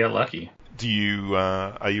 maybe you get lucky. Do you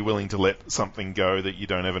are you willing to let something go that you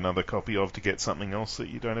don't have another copy of to get something else that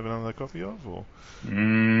you don't have another copy of, or?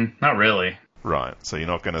 Not really. Right. So you're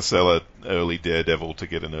not going to sell an early Daredevil to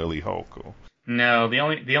get an early Hulk, or? No, the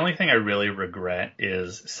only thing I really regret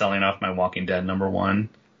is selling off my Walking Dead #1,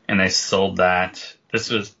 and I sold that. This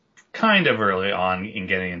was kind of early on in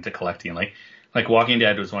getting into collecting. Like Walking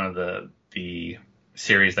Dead was one of the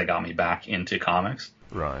series that got me back into comics.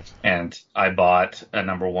 Right. And I bought a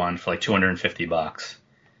 #1 for like $250,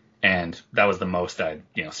 and that was the most I'd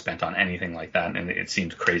spent on anything like that, and it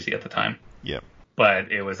seemed crazy at the time. Yeah.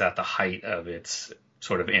 But it was at the height of its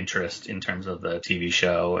sort of interest in terms of the TV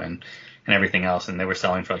show and everything else, and they were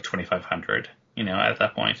selling for like $2,500, at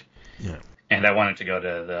that point. Yeah. And I wanted to go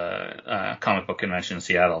to the comic book convention in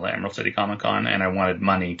Seattle, the Emerald City Comic Con, and I wanted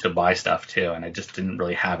money to buy stuff too, and I just didn't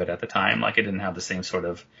really have it at the time. Like, I didn't have the same sort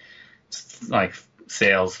of like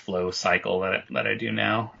sales flow cycle that I do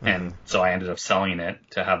now, and so I ended up selling it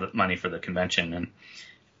to have the money for the convention, and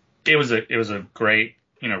it was a great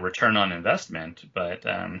return on investment, but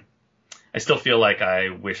I still feel like I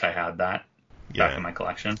wish I had that back in my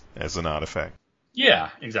collection as an artifact. Yeah,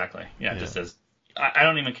 exactly. Yeah, just as I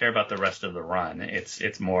don't even care about the rest of the run.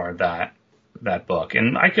 It's more that book,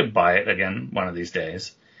 and I could buy it again one of these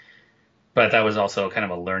days. But that was also kind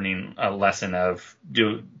of a lesson of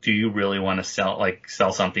do you really want to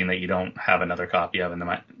sell something that you don't have another copy of, and that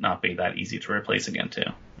might not be that easy to replace again too.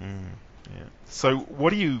 Yeah. So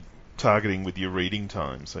what are you targeting with your reading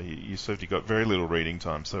time? So you said you got very little reading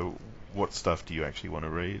time. So what stuff do you actually want to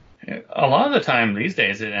read? A lot of the time these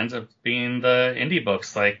days it ends up being the indie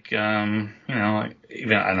books, like even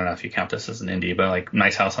I don't know if you count this as an indie, but like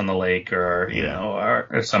Nice House on the Lake, or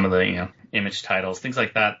or some of the Image titles, things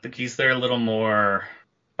like that, because they're a little more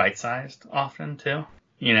bite-sized often too.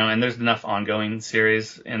 And there's enough ongoing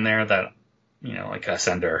series in there that like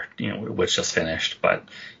Ascender, which just finished, but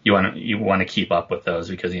you want to keep up with those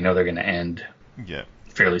because they're going to end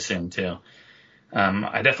fairly soon too.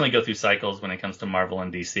 I definitely go through cycles when it comes to Marvel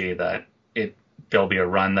and DC that there'll be a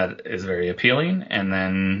run that is very appealing, and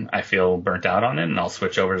then I feel burnt out on it, and I'll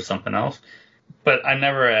switch over to something else. But I'm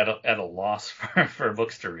never at a loss for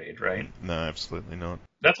books to read, right? No, absolutely not.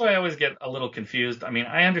 That's why I always get a little confused. I mean,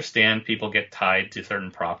 I understand people get tied to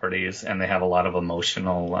certain properties and they have a lot of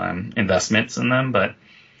emotional investments in them, but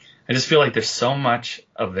I just feel like there's so much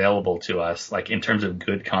available to us, like in terms of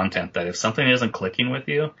good content, that if something isn't clicking with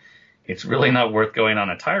you, it's really not worth going on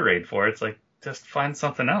a tirade for. It's like, just find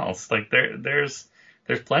something else. Like there's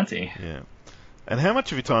plenty. Yeah. And how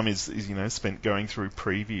much of your time is spent going through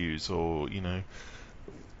previews or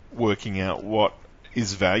working out what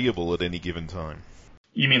is valuable at any given time?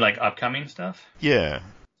 You mean like upcoming stuff? Yeah.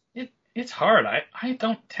 It's hard.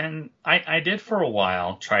 I did for a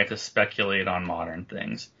while try to speculate on modern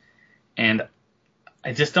things. And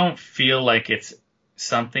I just don't feel like it's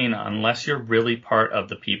something unless you're really part of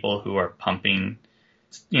the people who are pumping,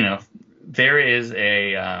 there is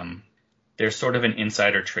there's sort of an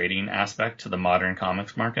insider trading aspect to the modern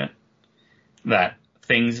comics market that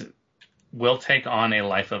things will take on a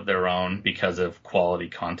life of their own because of quality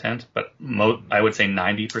content. But I would say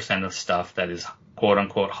 90% of stuff that is quote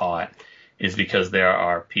unquote hot is because there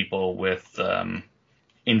are people with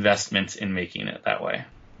investments in making it that way.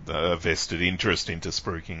 The vested interest into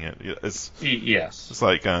spruiking it. Yes. It's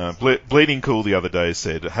like Bleeding Cool the other day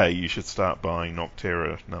said, hey, you should start buying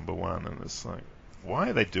Nocterra #1. And it's like, why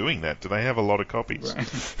are they doing that? Do they have a lot of copies?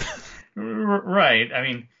 Right. I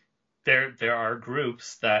mean, there are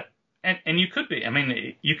groups that, and you could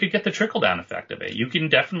you could get the trickle-down effect of it. You can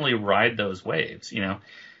definitely ride those waves,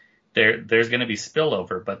 There's going to be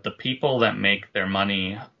spillover, but the people that make their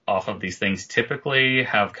money off of these things typically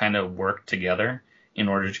have kind of worked together in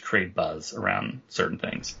order to create buzz around certain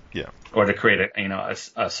things. Yeah. Or to create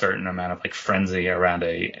a certain amount of like frenzy around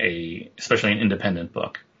especially an independent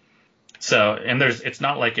book. So, and it's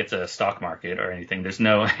not like it's a stock market or anything. There's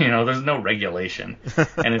no regulation,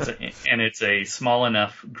 and it's a small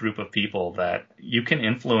enough group of people that you can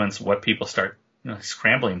influence what people start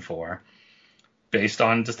scrambling for, based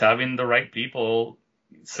on just having the right people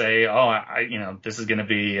say, oh, this is going to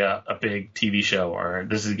be a big TV show, or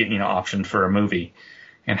this is getting optioned for a movie.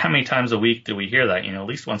 And how many times a week do we hear that? At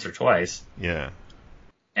least once or twice. Yeah.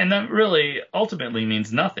 And that really ultimately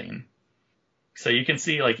means nothing. So you can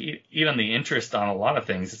see, like, even the interest on a lot of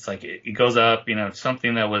things, it's like it goes up,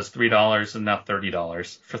 something that was $3 and now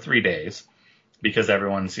 $30 for 3 days because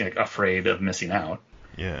everyone's afraid of missing out.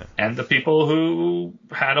 Yeah. And the people who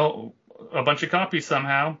had a bunch of copies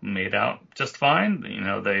somehow made out just fine.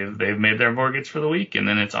 They've made their mortgage for the week, and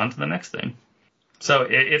then it's on to the next thing. So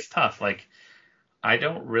it's tough. Like, I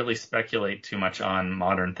don't really speculate too much on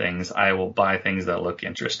modern things. I will buy things that look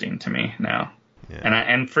interesting to me now. Yeah.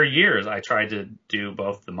 And for years I tried to do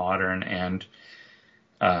both the modern and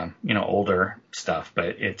older stuff,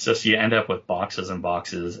 but it's just you end up with boxes and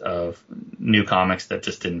boxes of new comics that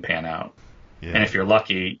just didn't pan out. Yeah. And if you're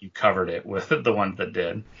lucky, you covered it with the ones that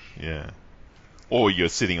did. Yeah. Or you're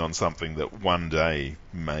sitting on something that one day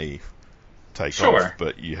may take off,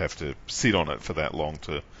 but you have to sit on it for that long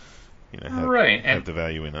to, have the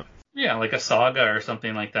value in it. Yeah, like a Saga or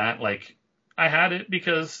something like that. Like, I had it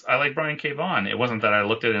because I like Brian K. Vaughan. It wasn't that I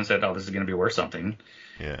looked at it and said, oh, this is going to be worth something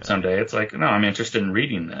someday. It's like, no, I'm interested in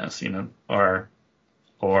reading this, or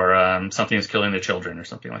Something is Killing the Children or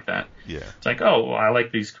something like that. Yeah. It's like, oh, well, I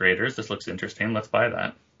like these creators. This looks interesting. Let's buy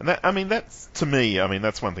that. And that's, to me,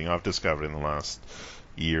 that's one thing I've discovered in the last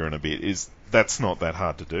year and a bit, is that's not that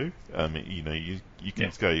hard to do. You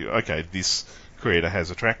can go, okay, this creator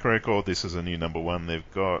has a track record. This is a new #1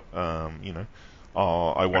 they've got.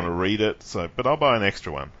 I want to read it, but I'll buy an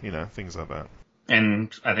extra one. Things like that.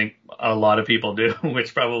 And I think a lot of people do,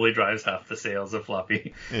 which probably drives half the sales of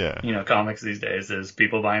floppy, comics these days, is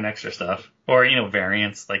people buying extra stuff or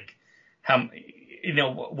variants. Like, how,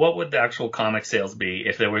 what would the actual comic sales be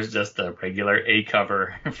if there was just a regular A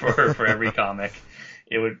cover for every comic?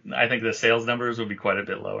 I think the sales numbers would be quite a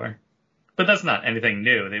bit lower. But that's not anything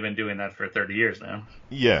new. They've been doing that for 30 years now.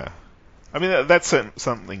 Yeah. That's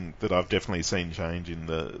something that I've definitely seen change in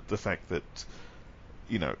the fact that,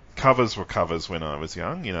 covers were covers when I was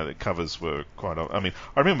young. The covers were quite... I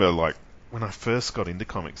remember, like, when I first got into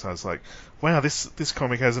comics, I was like, wow, this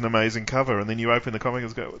comic has an amazing cover. And then you open the comic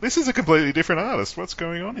and go, this is a completely different artist. What's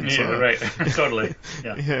going on inside? Yeah, right. Totally.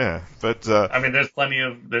 Yeah. Yeah, but... there's plenty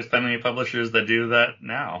of publishers that do that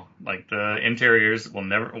now. Like, the interiors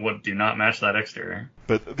do not match that exterior.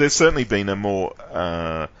 But there's certainly been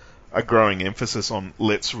a growing emphasis on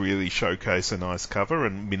let's really showcase a nice cover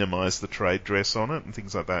and minimise the trade dress on it and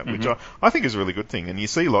things like that, which I think is a really good thing. And you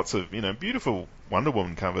see lots of beautiful Wonder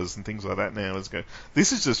Woman covers and things like that now.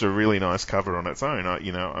 This is just a really nice cover on its own.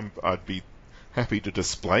 I'd be happy to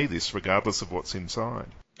display this regardless of what's inside.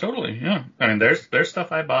 Totally, yeah. There's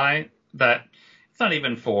stuff I buy that it's not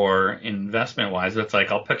even for investment wise. It's like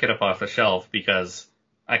I'll pick it up off the shelf because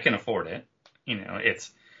I can afford it.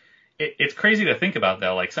 It's crazy to think about,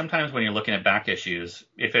 though. Like, sometimes when you're looking at back issues,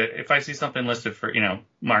 if I see something listed for,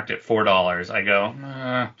 marked at $4, I go, do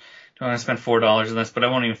I want to spend $4 on this? But I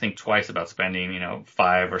won't even think twice about spending, $5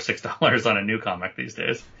 or $6 on a new comic these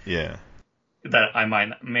days. Yeah. that I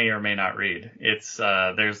may or may not read. It's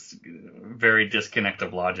there's very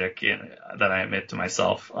disconnected logic that I admit to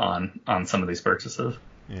myself on some of these purchases.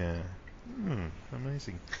 Yeah.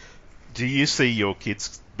 Amazing. Do you see your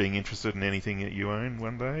kids being interested in anything that you own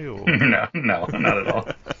one day, or? No, not at all.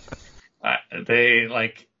 They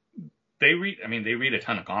like they read. I mean, they read a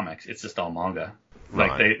ton of comics. It's just all manga.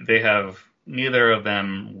 Like Right. they have neither of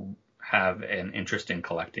them have an interest in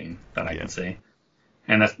collecting that I can see,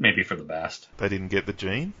 and that's maybe for the best. They didn't get the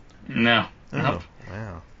gene? No, Oh, nope.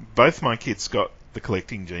 wow. Both my kids got the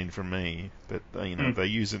collecting gene from me, but they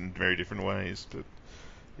use it in very different ways. But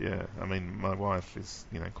yeah, I mean, my wife is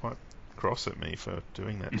quite cross at me for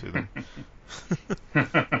doing that to them.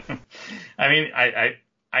 I mean,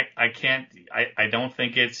 I can't. I don't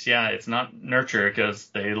think it's not nurture because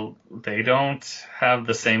they don't have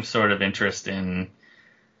the same sort of interest in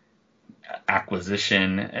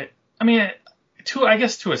acquisition. I mean, I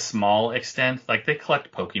guess to a small extent, like they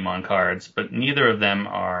collect Pokemon cards, but neither of them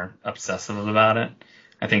are obsessive about it.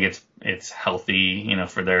 I think it's healthy,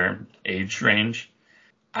 for their age range.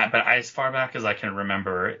 But as far back as I can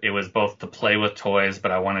remember, it was both to play with toys,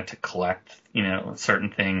 but I wanted to collect,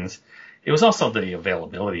 certain things. It was also the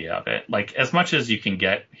availability of it. Like, as much as you can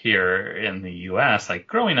get here in the U.S., like,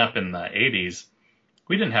 growing up in the 80s,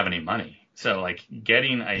 we didn't have any money. So, like,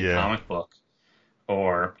 getting a comic book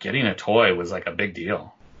or getting a toy was, like, a big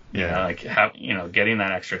deal. Getting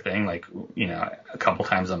that extra thing, like, a couple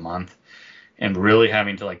times a month and really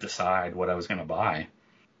having to, like, decide what I was going to buy.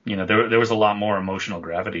 There was a lot more emotional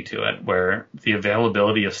gravity to it, where the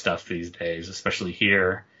availability of stuff these days, especially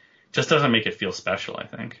here, just doesn't make it feel special, I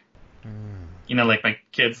think. Like my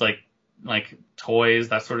kids like toys,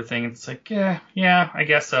 that sort of thing. It's like, yeah, I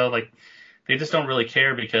guess so. Like they just don't really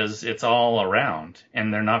care because it's all around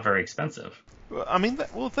and they're not very expensive. I mean,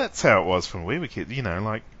 that's how it was when we were kids.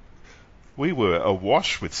 Like we were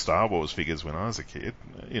awash with Star Wars figures when I was a kid.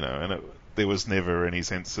 And there was never any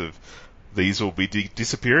sense of these will be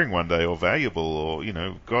disappearing one day or valuable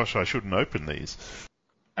or gosh, I shouldn't open these.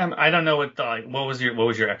 I don't know what was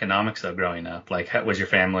your economics though growing up? Like, was your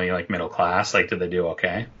family like middle class? Like, did they do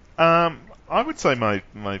okay? I would say my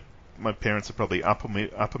parents are probably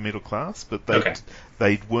upper middle class, but they're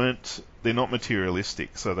not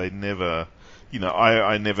materialistic, so they never,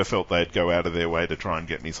 I never felt they'd go out of their way to try and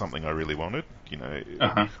get me something I really wanted,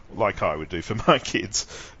 like I would do for my kids.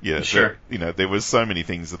 Yeah, sure. There was so many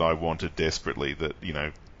things that I wanted desperately that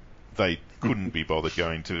they couldn't be bothered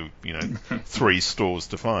going to 3 stores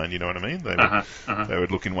to find. You know what I mean? They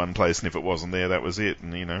would look in one place, and if it wasn't there, that was it.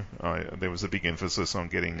 And there was a big emphasis on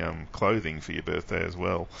getting clothing for your birthday as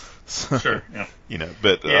well. So, sure. Yeah.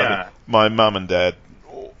 But my mum and dad,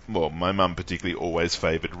 well, my mum particularly always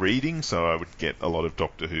favoured reading, so I would get a lot of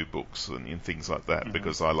Doctor Who books and things like that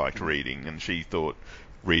because I liked reading, and she thought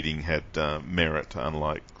reading had merit,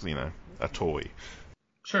 unlike a toy.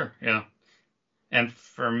 Sure. Yeah. And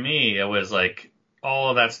for me, it was like all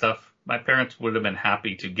of that stuff. My parents would have been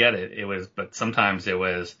happy to get it. But sometimes it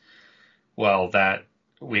was, well, that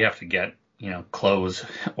we have to get, clothes,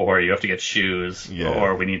 or you have to get shoes,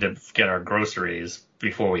 or we need to get our groceries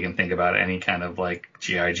before we can think about any kind of like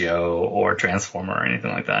G.I. Joe or Transformer or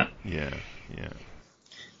anything like that.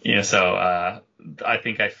 So I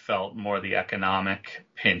think I felt more the economic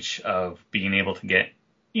pinch of being able to get,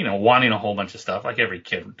 wanting a whole bunch of stuff like every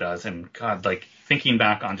kid does. And God, like thinking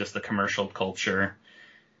back on just the commercial culture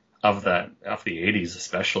of the 80s,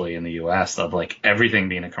 especially in the US, of like everything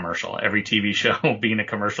being a commercial, every TV show being a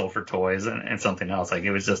commercial for toys and something else. Like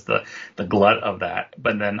it was just the glut of that,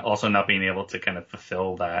 but then also not being able to kind of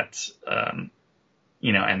fulfill that, and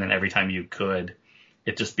then every time you could,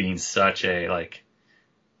 it just being such a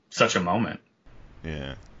moment.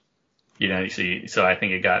 Yeah. So I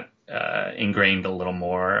think it got ingrained a little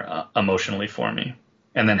more emotionally for me.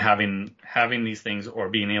 And then having these things, or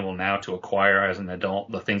being able now to acquire as an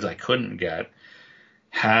adult the things I couldn't get,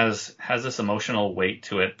 has this emotional weight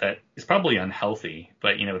to it that is probably unhealthy,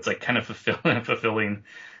 but it's like kind of fulfilling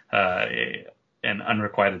an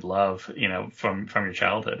unrequited love, from your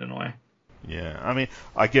childhood in a way. Yeah, I mean,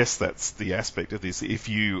 I guess that's the aspect of this. If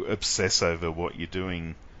you obsess over what you're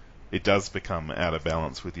doing, it does become out of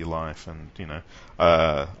balance with your life. And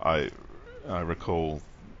I recall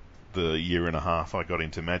the year and a half I got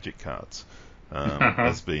into Magic cards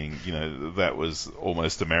as being, that was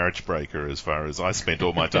almost a marriage breaker as far as I spent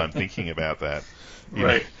all my time thinking about that.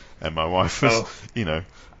 Right. And my wife was,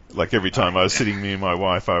 like every time I was sitting near my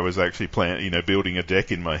wife, I was actually building a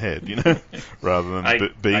deck in my head, rather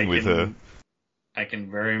than being with her. I can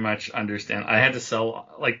very much understand. I had to sell,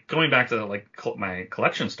 like going back to my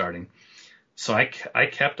collection starting. So I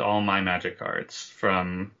kept all my Magic cards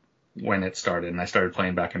from when it started, and I started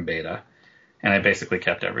playing back in beta, and I basically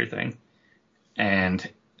kept everything. And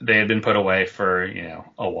they had been put away for,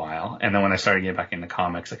 a while. And then when I started getting back into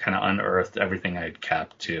comics, I kind of unearthed everything I'd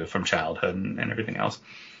kept too from childhood and everything else.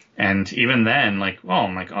 And even then,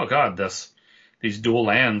 I'm like, oh God, these dual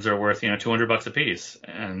lands are worth, $200 a piece.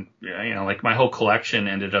 And, my whole collection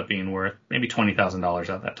ended up being worth maybe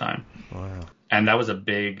 $20,000 at that time. Wow. And that was a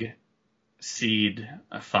big seed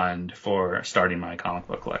fund for starting my comic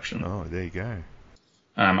book collection. Oh, there you go.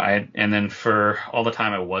 And then for all the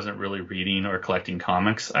time I wasn't really reading or collecting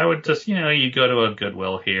comics, I would just, you go to a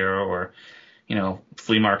Goodwill here or,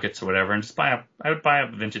 flea markets or whatever, and I would buy up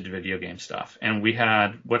vintage video game stuff. And we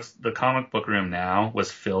had, what's the comic book room now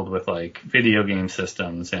was filled with video game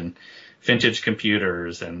systems and vintage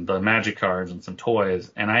computers and the Magic cards and some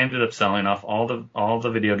toys. And I ended up selling off all the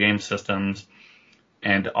video game systems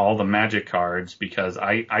and all the Magic cards because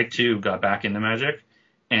I too got back into Magic,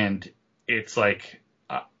 and it's like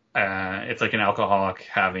an alcoholic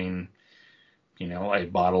having, a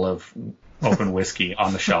bottle of open whiskey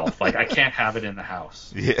on the shelf. I can't have it in the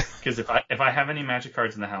house. Yeah. Because if I have any Magic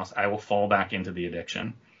cards in the house, I will fall back into the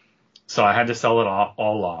addiction. So I had to sell it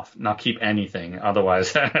all off, not keep anything.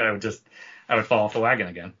 Otherwise, I would fall off the wagon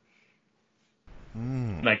again.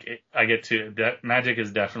 I get to that. Magic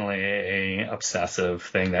is definitely a obsessive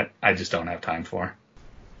thing that I just don't have time for.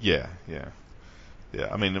 Yeah.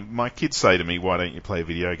 I mean, my kids say to me, "Why don't you play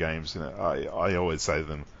video games?" I always say to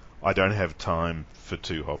them, "I don't have time for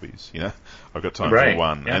two hobbies. I've got time for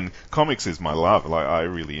one." Yeah. And comics is my love. I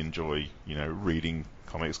really enjoy, reading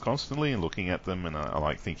comics constantly and looking at them, and I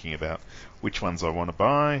like thinking about which ones I want to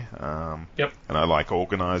buy. Yep. And I like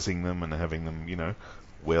organising them and having them,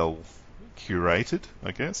 well curated,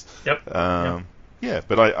 I guess. Yep. Yeah,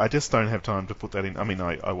 but I just don't have time to put that in. I mean,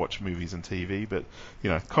 I watch movies and TV, but,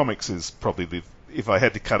 comics is probably if I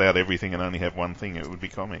had to cut out everything and only have one thing, it would be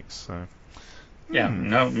comics. So. Yeah,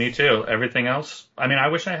 no, me too. Everything else, I mean, I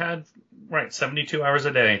wish I had, 72 hours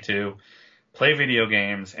a day to play video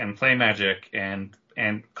games and play Magic and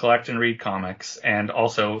collect and read comics and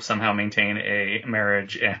also somehow maintain a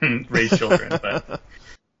marriage and raise children,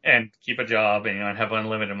 and keep a job and have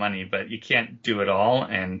unlimited money, but you can't do it all.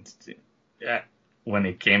 And when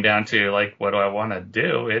it came down to what do I want to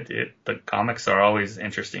do, the comics are always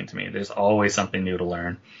interesting to me. There's always something new to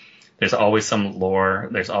learn. There's always some lore.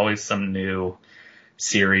 There's always some new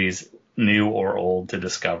series, new or old, to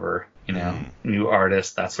discover. New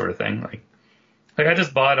artists, that sort of thing. I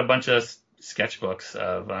just bought a bunch of sketchbooks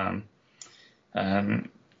of,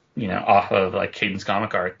 off of Cadence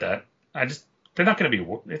Comic Art that they're not going to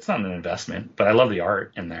be. It's not an investment, but I love the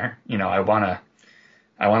art in there. I want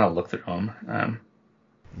to look through them.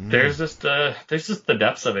 There's just the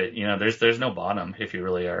depths of it. There's no bottom if you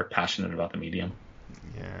really are passionate about the medium.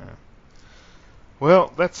 Yeah.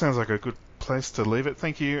 Well, that sounds like a good place to leave it.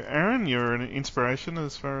 Thank you, Aaron. You're an inspiration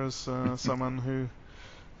as far as someone who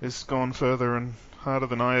has gone further and harder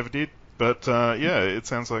than I ever did. But it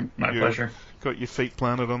sounds like my pleasure. Got your feet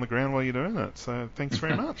planted on the ground while you're doing it. So thanks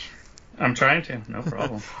very much. I'm trying to. No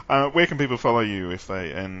problem. Where can people follow you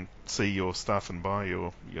and see your stuff and buy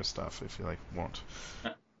your stuff if they want?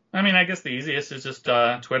 I mean, I guess the easiest is just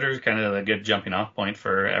Twitter is kind of a good jumping off point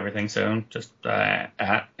for everything. So just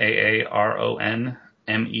at AARONMEYERS.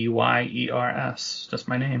 Just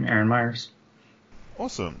my name, Aaron Myers.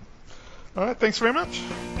 Awesome. All right. Thanks very much.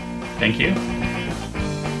 Thank you.